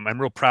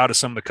 I'm real proud of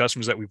some of the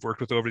customers that we've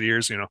worked with over the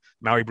years.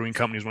 Maui Brewing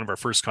Company is one of our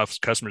first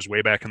customers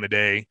way back in the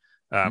day.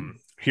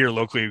 Here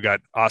locally, we've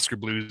got Oscar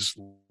Blues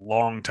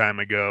long time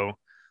ago,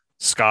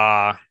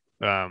 Ska,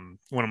 one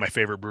of my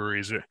favorite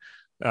breweries.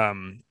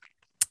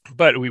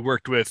 But we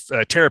worked with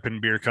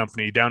Terrapin Beer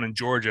Company down in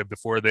Georgia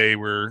before they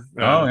were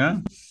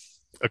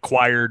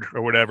acquired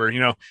or whatever.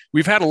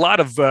 We've had a lot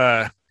of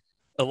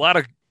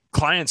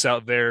clients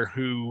out there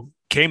who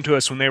came to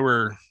us when they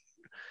were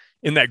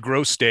in that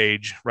growth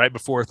stage right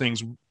before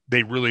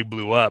they really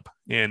blew up.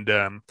 And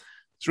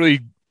it's really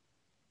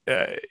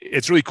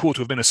cool to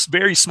have been a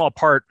very small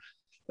part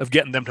of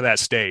getting them to that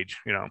stage,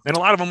 and a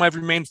lot of them I've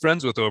remained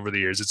friends with over the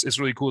years. It's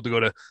really cool to go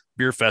to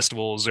beer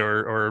festivals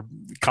or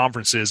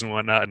conferences and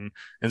whatnot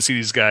and see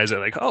these guys that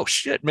are like, oh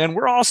shit, man,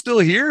 we're all still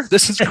here.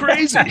 This is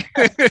crazy.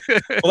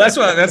 Well,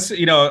 that's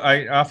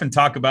I often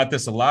talk about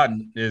this a lot,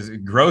 is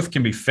growth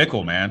can be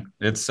fickle, man.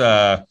 It's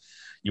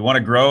you want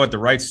to grow at the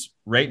right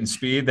rate and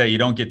speed that you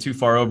don't get too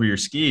far over your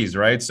skis.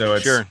 Right. So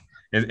it's sure.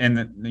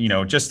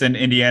 And just in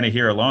Indiana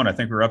here alone, I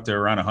think we're up to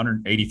around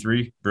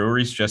 183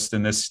 breweries just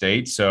in this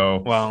state. So,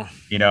 wow.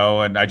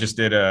 And I just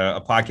did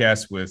a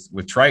podcast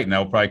with Triton that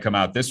will probably come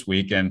out this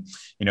week. And,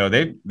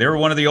 they were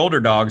one of the older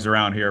dogs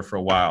around here for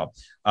a while.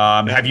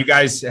 Have you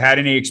guys had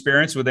any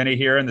experience with any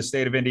here in the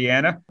state of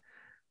Indiana?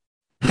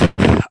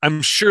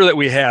 I'm sure that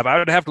we have. I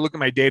would have to look at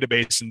my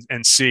database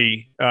and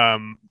see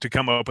to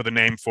come up with a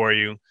name for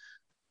you.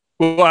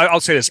 Well,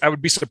 I'll say this. I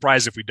would be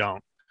surprised if we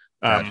don't.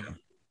 Gotcha.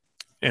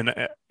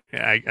 And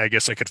I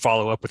guess I could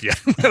follow up with you.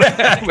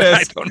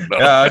 I don't know.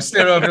 I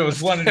still don't know if it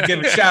was one to give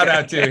a shout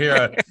out to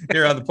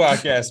here on the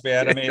podcast,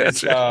 man. I mean,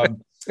 it's,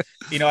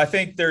 I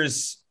think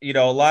there's, a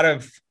lot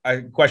of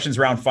questions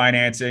around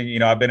financing.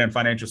 I've been in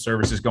financial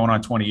services going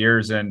on 20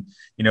 years, and,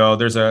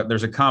 there's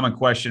a common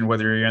question,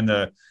 whether you're in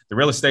the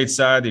real estate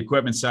side, the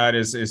equipment side,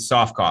 is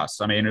soft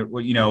costs. I mean,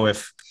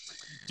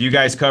 do you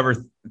guys cover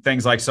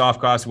things like soft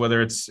costs,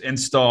 whether it's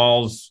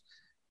installs,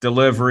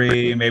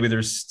 delivery, maybe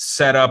there's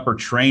setup or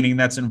training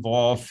that's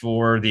involved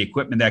for the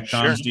equipment that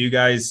comes? Sure. Do you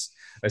guys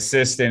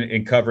assist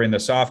in covering the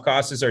soft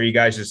costs, or are you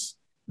guys just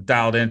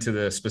dialed into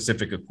the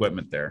specific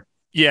equipment there?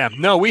 Yeah,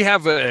 no, we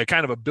have a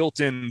kind of a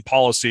built-in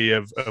policy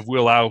of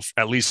we'll allow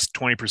at least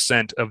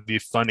 20% of the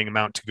funding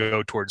amount to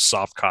go towards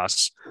soft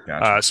costs.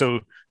 Gotcha. So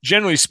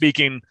generally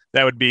speaking,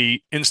 that would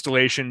be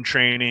installation,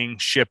 training,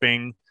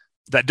 shipping.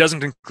 That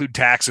doesn't include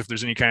tax. If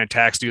there's any kind of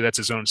tax due, that's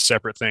its own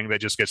separate thing that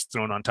just gets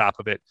thrown on top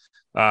of it.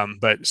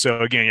 But so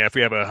again, if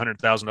we have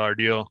 $100,000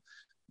 deal,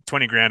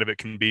 20 grand of it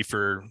can be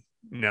for,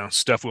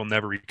 stuff we'll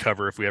never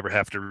recover if we ever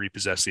have to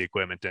repossess the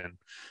equipment. And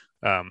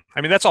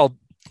I mean, that's all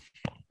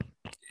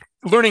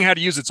learning how to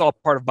use. It's all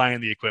part of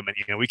buying the equipment.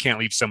 We can't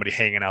leave somebody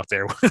hanging out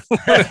there.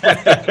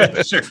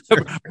 Sure.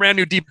 Brand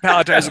new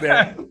depalletizer, they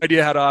have no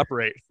idea how to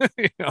operate.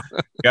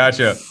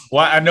 Gotcha.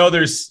 Well, I know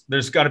there's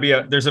got to be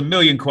there's a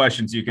million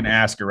questions you can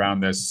ask around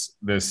this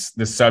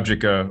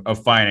subject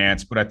of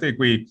finance, but I think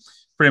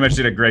pretty much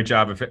did a great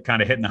job of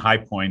kind of hitting the high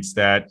points.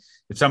 That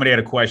if somebody had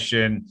a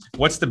question,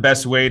 what's the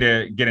best way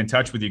to get in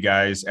touch with you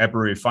guys at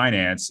Brewery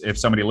Finance? If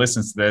somebody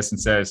listens to this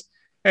and says,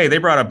 hey, they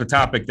brought up a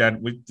topic that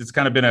it's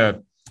kind of been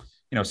a,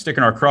 stick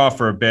in our craw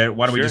for a bit.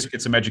 Why don't we just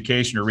get some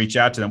education or reach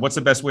out to them? What's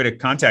the best way to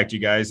contact you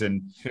guys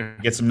and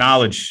get some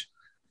knowledge?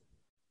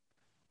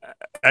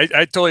 I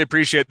totally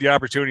appreciate the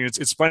opportunity.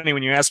 It's funny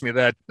when you ask me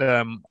that.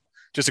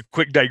 Just a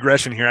quick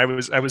digression here. I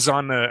was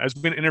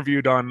being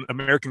interviewed on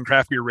American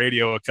Craft Beer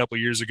Radio a couple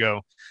of years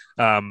ago,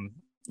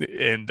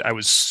 and I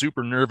was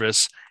super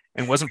nervous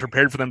and wasn't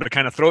prepared for them to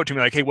kind of throw it to me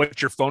like, "Hey,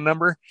 what's your phone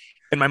number?"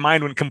 And my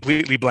mind went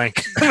completely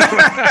blank.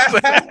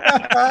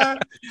 I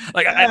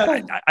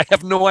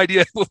have no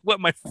idea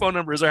what my phone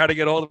number is or how to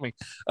get a hold of me.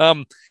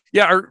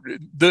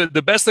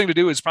 The best thing to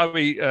do is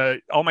probably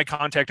all my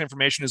contact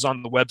information is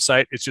on the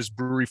website. It's just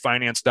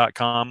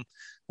breweryfinance.com.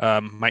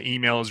 My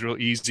email is real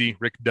easy,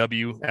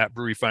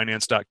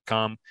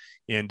 rickw@breweryfinance.com.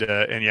 And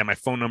yeah, my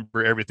phone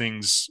number,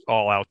 everything's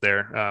all out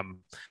there.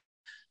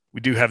 We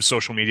do have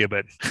social media,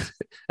 but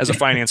as a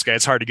finance guy,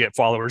 it's hard to get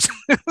followers.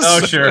 Oh,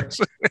 sure.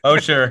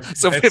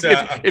 So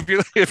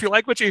if you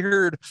like what you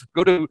heard,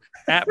 go to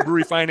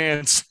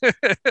 @breweryfinance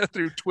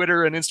through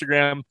Twitter and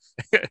Instagram.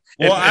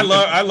 Well,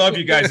 I love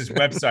you guys'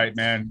 website,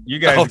 man. You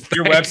guys,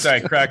 your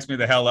website cracks me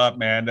the hell up,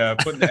 man.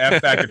 Putting the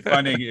F back at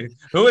funding.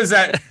 Who is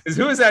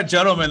that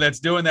gentleman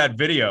that's doing that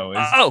video?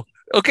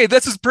 Okay,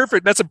 that's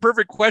perfect. That's a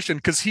perfect question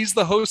because he's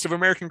the host of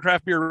American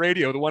Craft Beer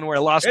Radio, the one where I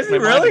lost my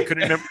mind and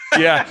couldn't remember.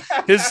 Yeah,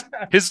 his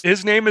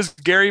name is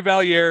Gary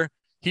Valier.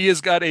 He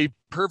has got a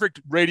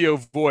perfect radio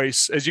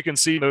voice, as you can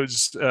see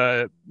those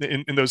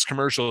in those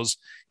commercials.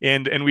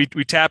 And we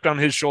tapped on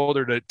his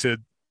shoulder to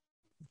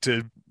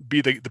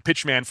be the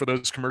pitch man for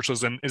those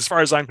commercials. And as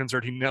far as I'm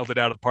concerned, he nailed it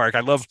out of the park.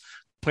 I love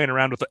playing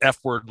around with the F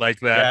word like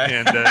that.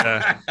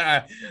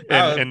 Yeah.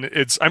 And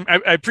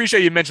I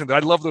appreciate you mentioned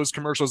that. I love those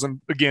commercials.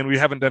 And again, we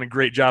haven't done a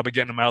great job of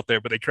getting them out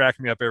there, but they crack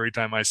me up every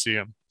time I see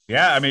them.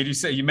 Yeah. I mean,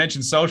 you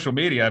mentioned social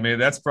media. I mean,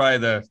 that's probably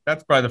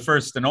the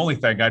first and only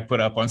thing I'd put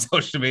up on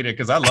social media,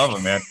 because I love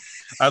them, man.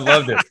 I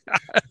loved it.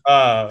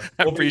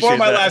 Before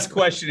my last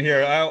question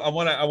here, I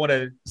want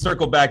to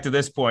circle back to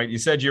this point. You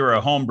said you were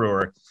a home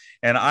brewer,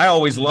 and I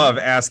always love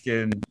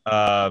asking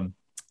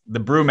the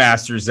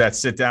brewmasters that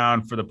sit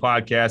down for the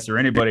podcast, or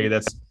anybody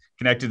that's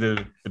connected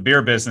to the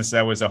beer business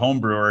that was a home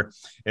brewer,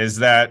 is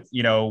that,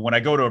 when I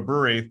go to a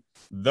brewery,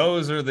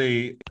 those are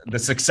the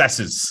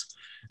successes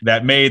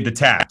that made the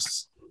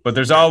taps. But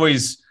there's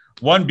always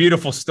one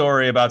beautiful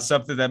story about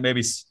something that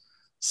maybe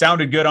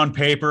sounded good on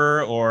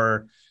paper,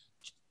 or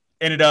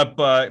ended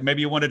up,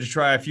 maybe you wanted to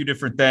try a few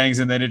different things,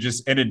 and then it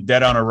just ended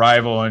dead on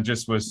arrival and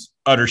just was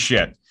utter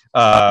shit.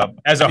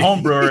 As a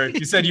home brewer,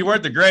 you said you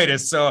weren't the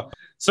greatest. So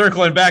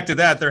circling back to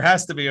that, there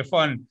has to be a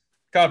fun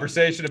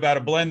conversation about a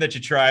blend that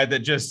you tried that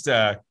just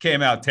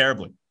came out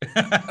terribly.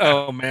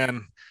 Oh,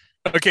 man.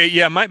 Okay.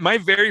 Yeah. My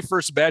very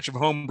first batch of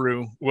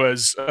homebrew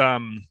was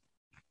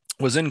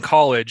in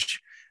college,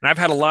 and I've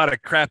had a lot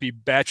of crappy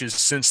batches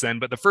since then,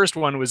 but the first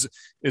one is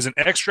an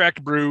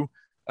extract brew.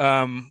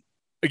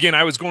 Again,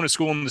 I was going to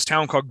school in this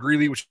town called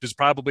Greeley, which is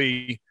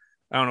probably,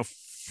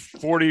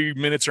 40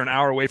 minutes or an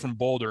hour away from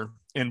Boulder.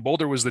 And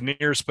Boulder was the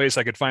nearest place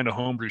I could find a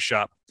homebrew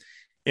shop.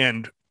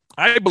 And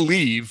I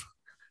believe,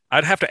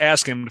 I'd have to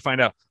ask him to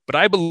find out, but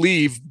I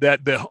believe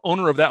that the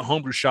owner of that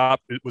homebrew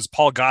shop, it was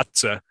Paul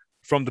Gotza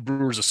from the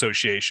Brewers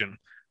Association.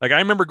 Like, I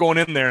remember going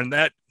in there, and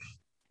that,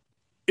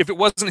 if it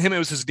wasn't him, it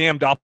was his damn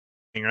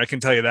doppelganger. I can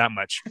tell you that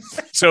much.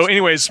 So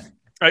anyways,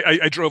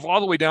 I drove all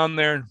the way down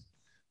there.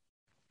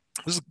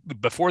 This is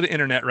before the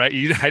internet, right?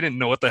 I didn't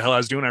know what the hell I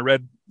was doing. I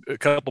read a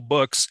couple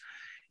books,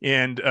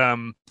 and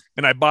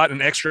I bought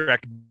an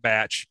extract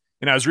batch,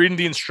 and I was reading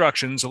the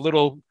instructions, a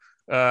little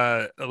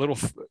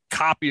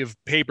copy of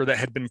paper that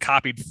had been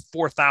copied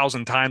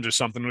 4,000 times or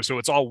something. So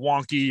it's all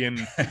wonky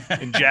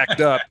and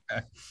jacked up.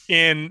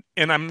 And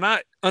I'm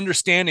not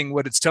understanding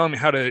what it's telling me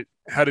how to,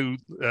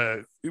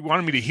 it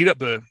wanted me to heat up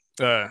the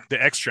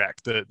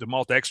extract, the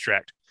malt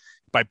extract,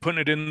 by putting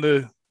it in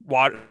the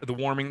water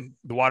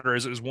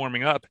as it was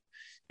warming up.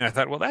 And I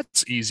thought, well,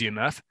 that's easy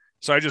enough.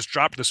 So I just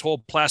dropped this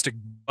whole plastic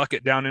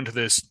bucket down into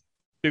this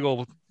big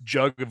old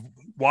jug of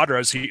water I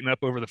was heating up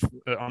over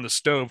on the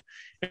stove,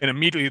 and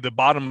immediately the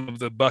bottom of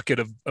the bucket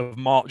of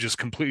malt just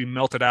completely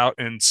melted out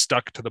and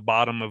stuck to the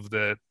bottom of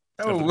the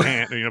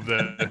pan,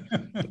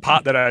 the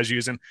pot that I was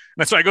using.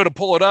 And so I go to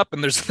pull it up,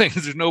 and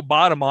there's no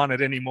bottom on it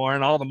anymore,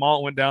 and all the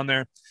malt went down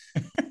there.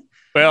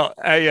 Well,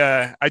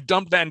 I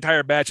dumped that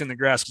entire batch in the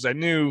grass because I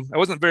knew I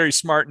wasn't very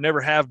smart,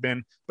 never have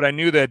been, but I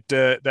knew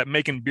that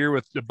making beer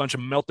with a bunch of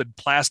melted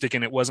plastic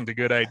in it wasn't a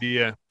good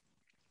idea.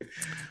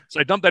 So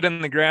I dumped that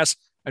in the grass.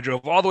 I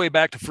drove all the way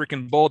back to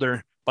freaking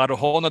Boulder, bought a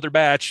whole nother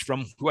batch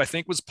from who I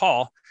think was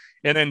Paul,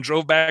 and then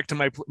drove back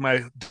to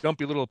my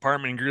dumpy little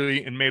apartment in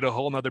Greeley and made a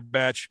whole nother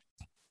batch.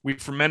 We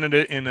fermented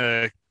it in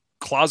a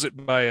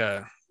closet by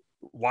a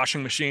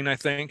washing machine, I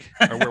think,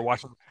 or where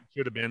washing machine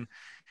should have been.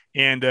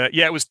 And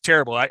yeah, it was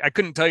terrible. I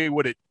couldn't tell you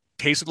what it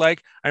tasted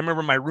like. I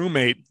remember my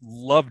roommate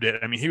loved it.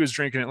 I mean, he was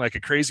drinking it like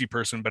a crazy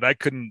person, but I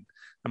couldn't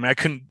I mean, I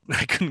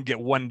couldn't get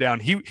one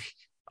down.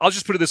 I'll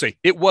just put it this way: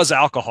 it was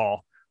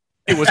alcohol.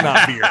 It was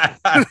not beer.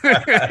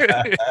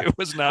 It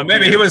was not. Well,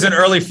 maybe beer. He was an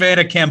early fan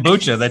of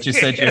kombucha that you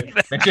said right.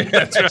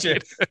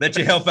 that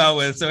you help out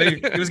with. So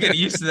he was getting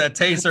used to that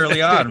taste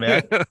early on,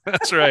 man.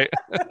 That's right.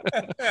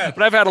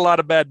 But I've had a lot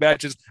of bad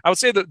batches. I would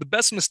say that the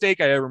best mistake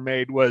I ever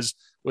made was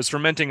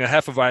fermenting a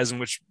Hefeweizen,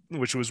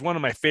 which was one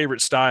of my favorite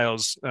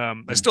styles.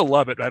 I still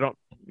love it. I don't,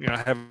 I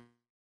have.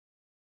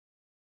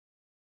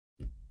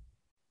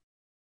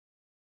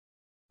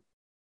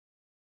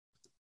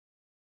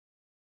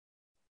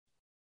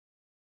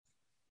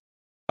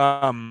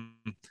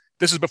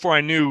 This is before I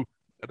knew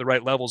the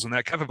right levels in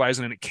that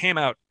Hefeweizen, and it came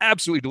out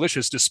absolutely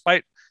delicious,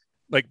 despite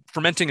like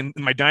fermenting in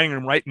my dining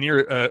room right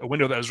near a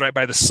window that was right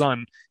by the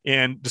sun,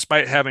 and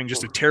despite having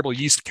just a terrible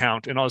yeast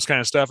count and all this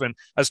kind of stuff. And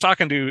I was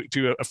talking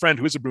to a friend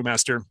who is a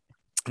brewmaster,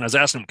 and I was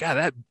asking him, God,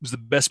 that was the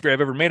best beer I've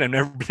ever made. I've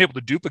never been able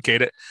to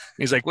duplicate it. And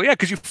he's like, well, yeah,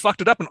 because you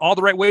fucked it up in all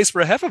the right ways for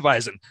a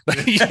Hefeweizen.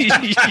 You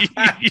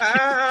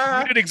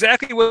did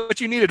exactly what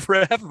you needed for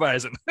a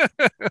Hefeweizen.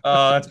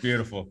 Oh, that's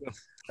beautiful.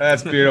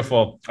 That's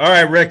beautiful. All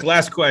right, Rick,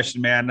 last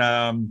question,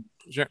 man.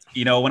 Sure.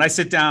 When I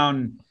sit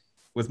down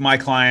with my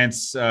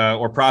clients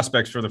or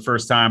prospects for the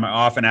first time, I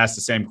often ask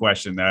the same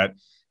question that,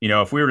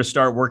 if we were to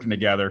start working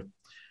together,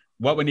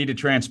 what would need to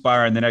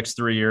transpire in the next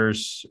 3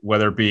 years,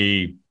 whether it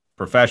be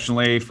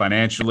professionally,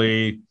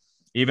 financially,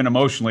 even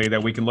emotionally,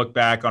 that we can look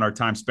back on our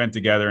time spent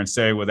together and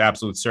say with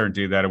absolute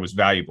certainty that it was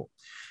valuable.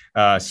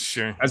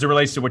 Sure. As it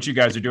relates to what you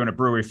guys are doing at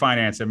Brewery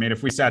Finance, I mean,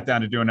 if we sat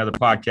down to do another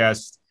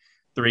podcast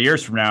 3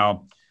 years from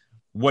now,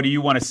 what do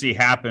you want to see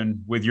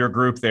happen with your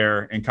group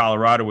there in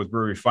Colorado with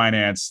Brewery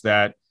Finance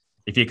that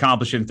if you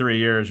accomplish in 3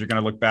 years, you're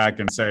going to look back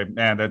and say,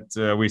 man,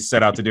 that we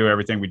set out to do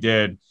everything we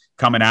did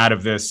coming out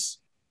of this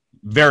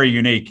very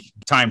unique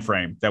time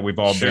frame that we've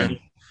all been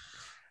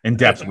in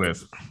depth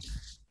with?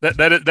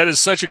 That is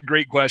such a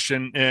great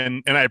question,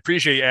 and I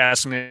appreciate you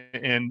asking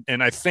it.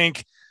 And I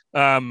think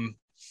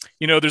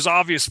there's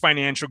obvious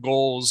financial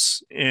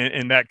goals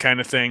and that kind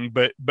of thing,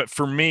 but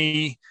for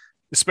me,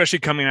 especially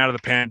coming out of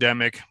the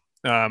pandemic,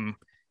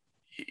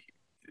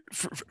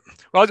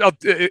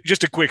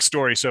 just a quick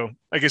story. So,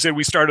 like I said,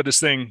 we started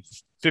this thing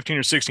 15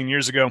 or 16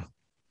 years ago.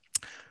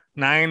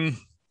 8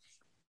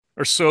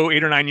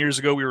 or 9 years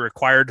ago, we were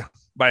acquired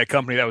by a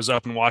company that was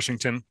up in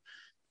Washington,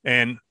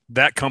 and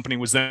that company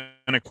was then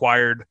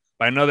acquired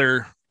by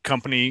another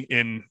company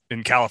in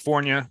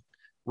California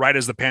right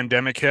as the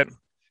pandemic hit.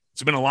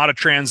 It's been a lot of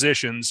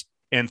transitions,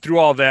 and through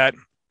all that,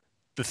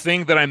 the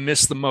thing that I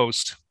miss the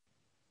most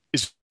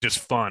is just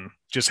fun,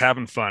 just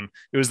having fun.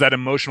 It was that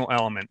emotional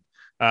element.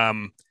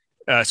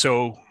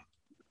 So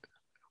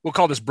we'll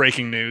call this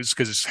breaking news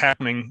because it's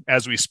happening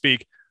as we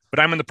speak, but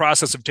I'm in the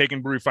process of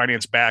taking Brewery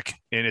Finance back,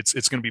 and it's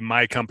going to be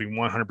my company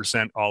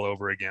 100% all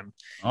over again.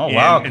 Oh,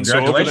 wow. And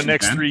so over the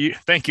next 3 years,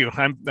 thank you.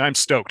 I'm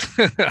stoked.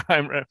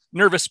 I'm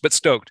nervous, but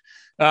stoked.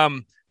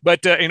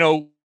 But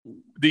the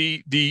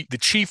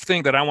chief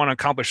thing that I want to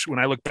accomplish when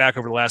I look back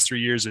over the last 3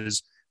 years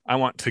is I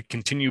want to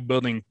continue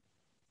building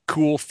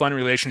cool, fun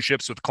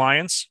relationships with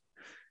clients.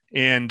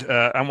 And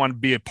I want to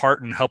be a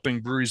part in helping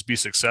breweries be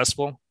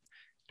successful.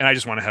 And I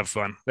just want to have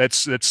fun.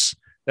 That's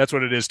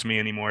what it is to me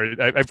anymore.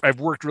 I've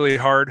worked really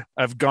hard.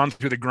 I've gone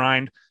through the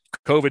grind.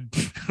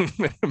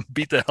 COVID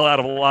beat the hell out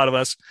of a lot of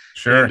us.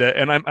 Sure.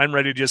 And I'm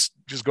ready to just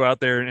go out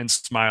there and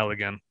smile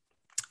again.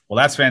 Well,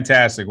 that's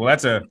fantastic. Well,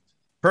 that's a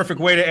perfect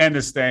way to end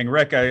this thing.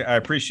 Rick, I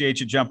appreciate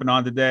you jumping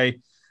on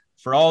today.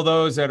 For all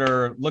those that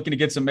are looking to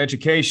get some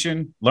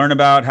education, learn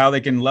about how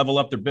they can level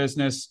up their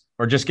business,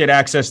 or just get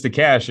access to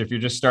cash if you're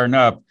just starting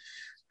up,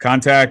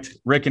 contact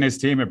Rick and his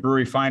team at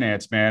Brewery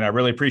Finance, man. I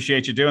really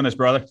appreciate you doing this,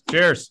 brother.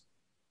 Cheers.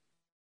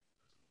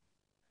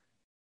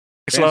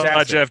 Thanks a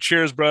lot, Jeff.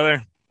 Cheers,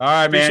 brother. All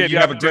right, man. You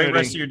have a great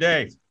rest of your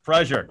day.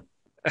 Pleasure.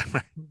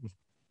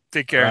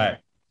 Take care. All right.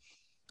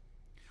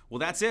 Well,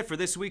 that's it for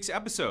this week's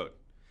episode.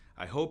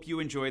 I hope you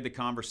enjoyed the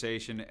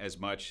conversation as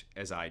much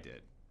as I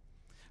did.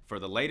 For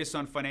the latest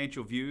on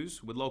financial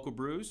views with local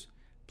brews,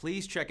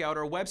 please check out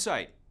our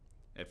website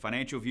at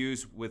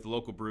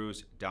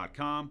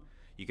financialviewswithlocalbrews.com.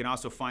 You can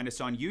also find us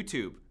on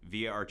YouTube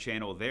via our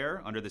channel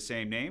there under the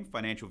same name,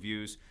 Financial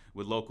Views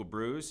with Local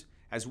Brews,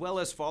 as well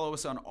as follow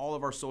us on all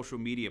of our social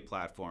media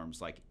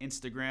platforms like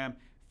Instagram,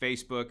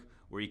 Facebook,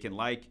 where you can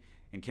like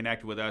and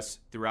connect with us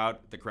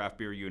throughout the craft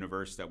beer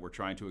universe that we're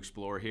trying to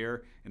explore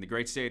here in the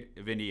great state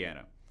of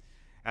Indiana.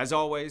 As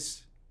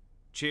always,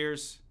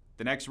 cheers.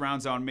 The next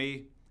round's on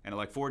me, and I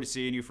look forward to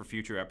seeing you for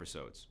future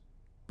episodes.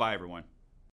 Bye, everyone.